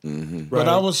 Right. But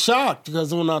I was shocked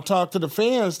because when I talked to the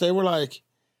fans, they were like,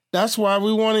 that's why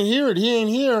we want to hear it. He ain't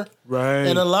here. Right.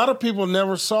 And a lot of people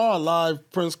never saw a live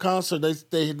Prince concert.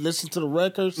 They listened to the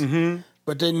records,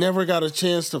 but they never got a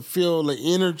chance to feel the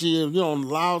energy of, on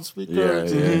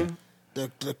loudspeakers, Yeah.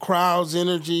 the crowd's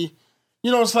energy.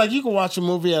 It's like you can watch a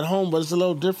movie at home, but it's a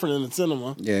little different in the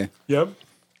cinema. Yeah. Yep.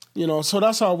 So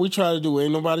that's all we try to do.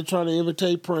 Ain't nobody trying to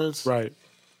imitate Prince. Right.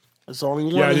 It's only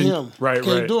one Yeah, I of didn't- him. right,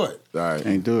 Can't right. do it. All right.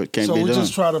 Can't do it. Can't So be we done.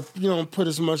 just try to, put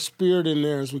as much spirit in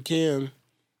there as we can.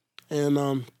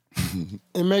 And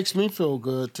it makes me feel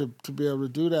good to be able to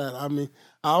do that. I mean,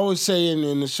 I always say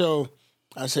in the show,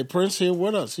 I say, Prince here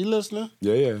with us. He listening?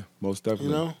 Yeah. Most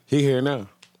definitely. He here now.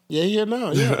 Yeah, he here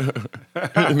now. Yeah.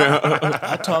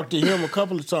 I talk to him a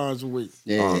couple of times a week.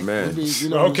 Yeah. Oh man. We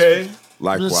be, Okay.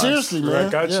 Likewise. Seriously, man.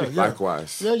 Right, got you. Yeah, yeah.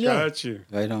 Likewise. Yeah, yeah. Got you.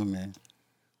 Right on, man.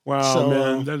 Wow, So,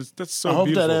 man, that's so I hope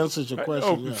that beautiful. answers your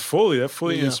question, yeah. Fully. That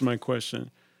fully Yeah. answers my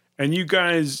question. And you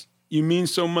guys, you mean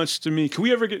so much to me. Can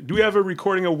we ever do we have a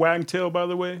recording of Wagtail, by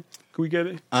the way? Can we get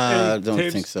it? I Any don't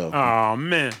tapes? think so. Oh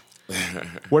man.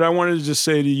 What I wanted to just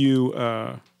say to you,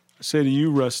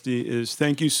 Rusty, is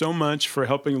thank you so much for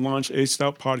helping launch Aced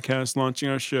Out Podcast, launching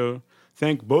our show.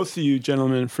 Thank both of you,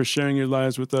 gentlemen, for sharing your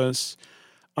lives with us.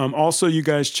 Also, you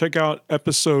guys check out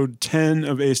episode 10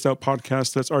 of Aced Out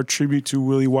Podcast. That's our tribute to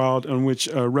Willie Wild, on which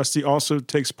Rusty also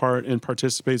takes part and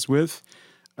participates with.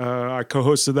 I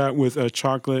co-hosted that with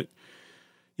Chocolate.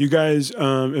 You guys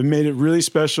have made it really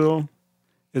special.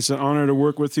 It's an honor to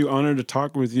work with you, honor to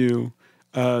talk with you.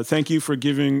 Thank you for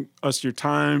giving us your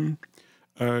time.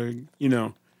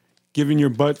 giving your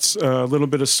butts a little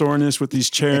bit of soreness with these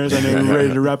chairs. I know you're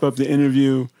ready to wrap up the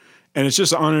interview. And it's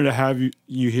just an honor to have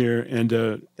you here. And,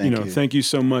 thank you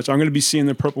so much. I'm going to be seeing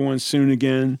the purple one soon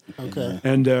again. Okay.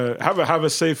 And have a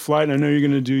safe flight. I know you're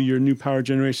going to do your new Power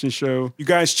Generation show. You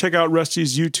guys check out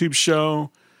Rusty's YouTube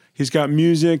show. He's got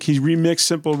music. He remixed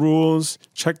Simple Rules.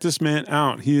 Check this man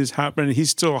out. He is happening. He's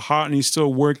still hot and he's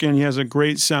still working. He has a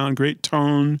great sound, great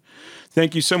tone.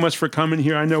 Thank you so much for coming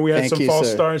here. I know we had some false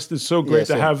starts. It's so great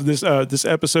to have this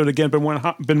episode again. But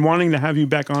been wanting to have you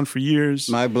back on for years.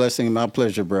 My blessing, my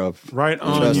pleasure, bro. Right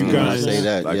on, Trust you me when I guys. say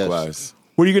that. Likewise. Yes.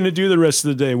 What are you going to do the rest of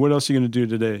the day? What else are you going to do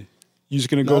today? You just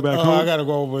going to go back home? I got to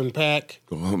go over and pack.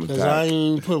 Go home and Because pack. I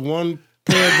ain't put one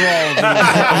pair of drawers in.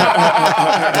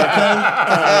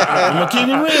 Okay? I'm going to keep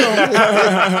it real.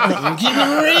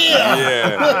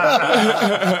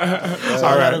 So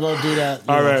I got to go do that.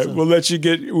 All right, we'll let you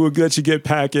get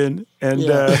packing, and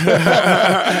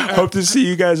hope to see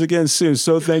you guys again soon.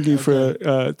 So thank you for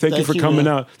coming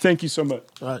out. Thank you so much.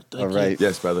 All right. All right.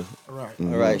 Yes, brother. All right. All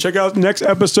right. Check out next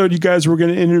episode. You guys, we're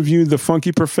going to interview the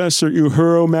funky professor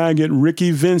Uhuru Maggot.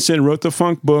 Ricky Vincent wrote the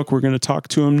funk book. We're going to talk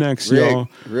to him next, y'all.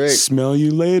 Rick. Smell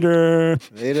you later.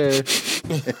 Later.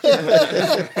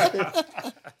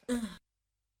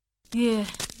 Yeah,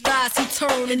 lies he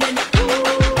turning and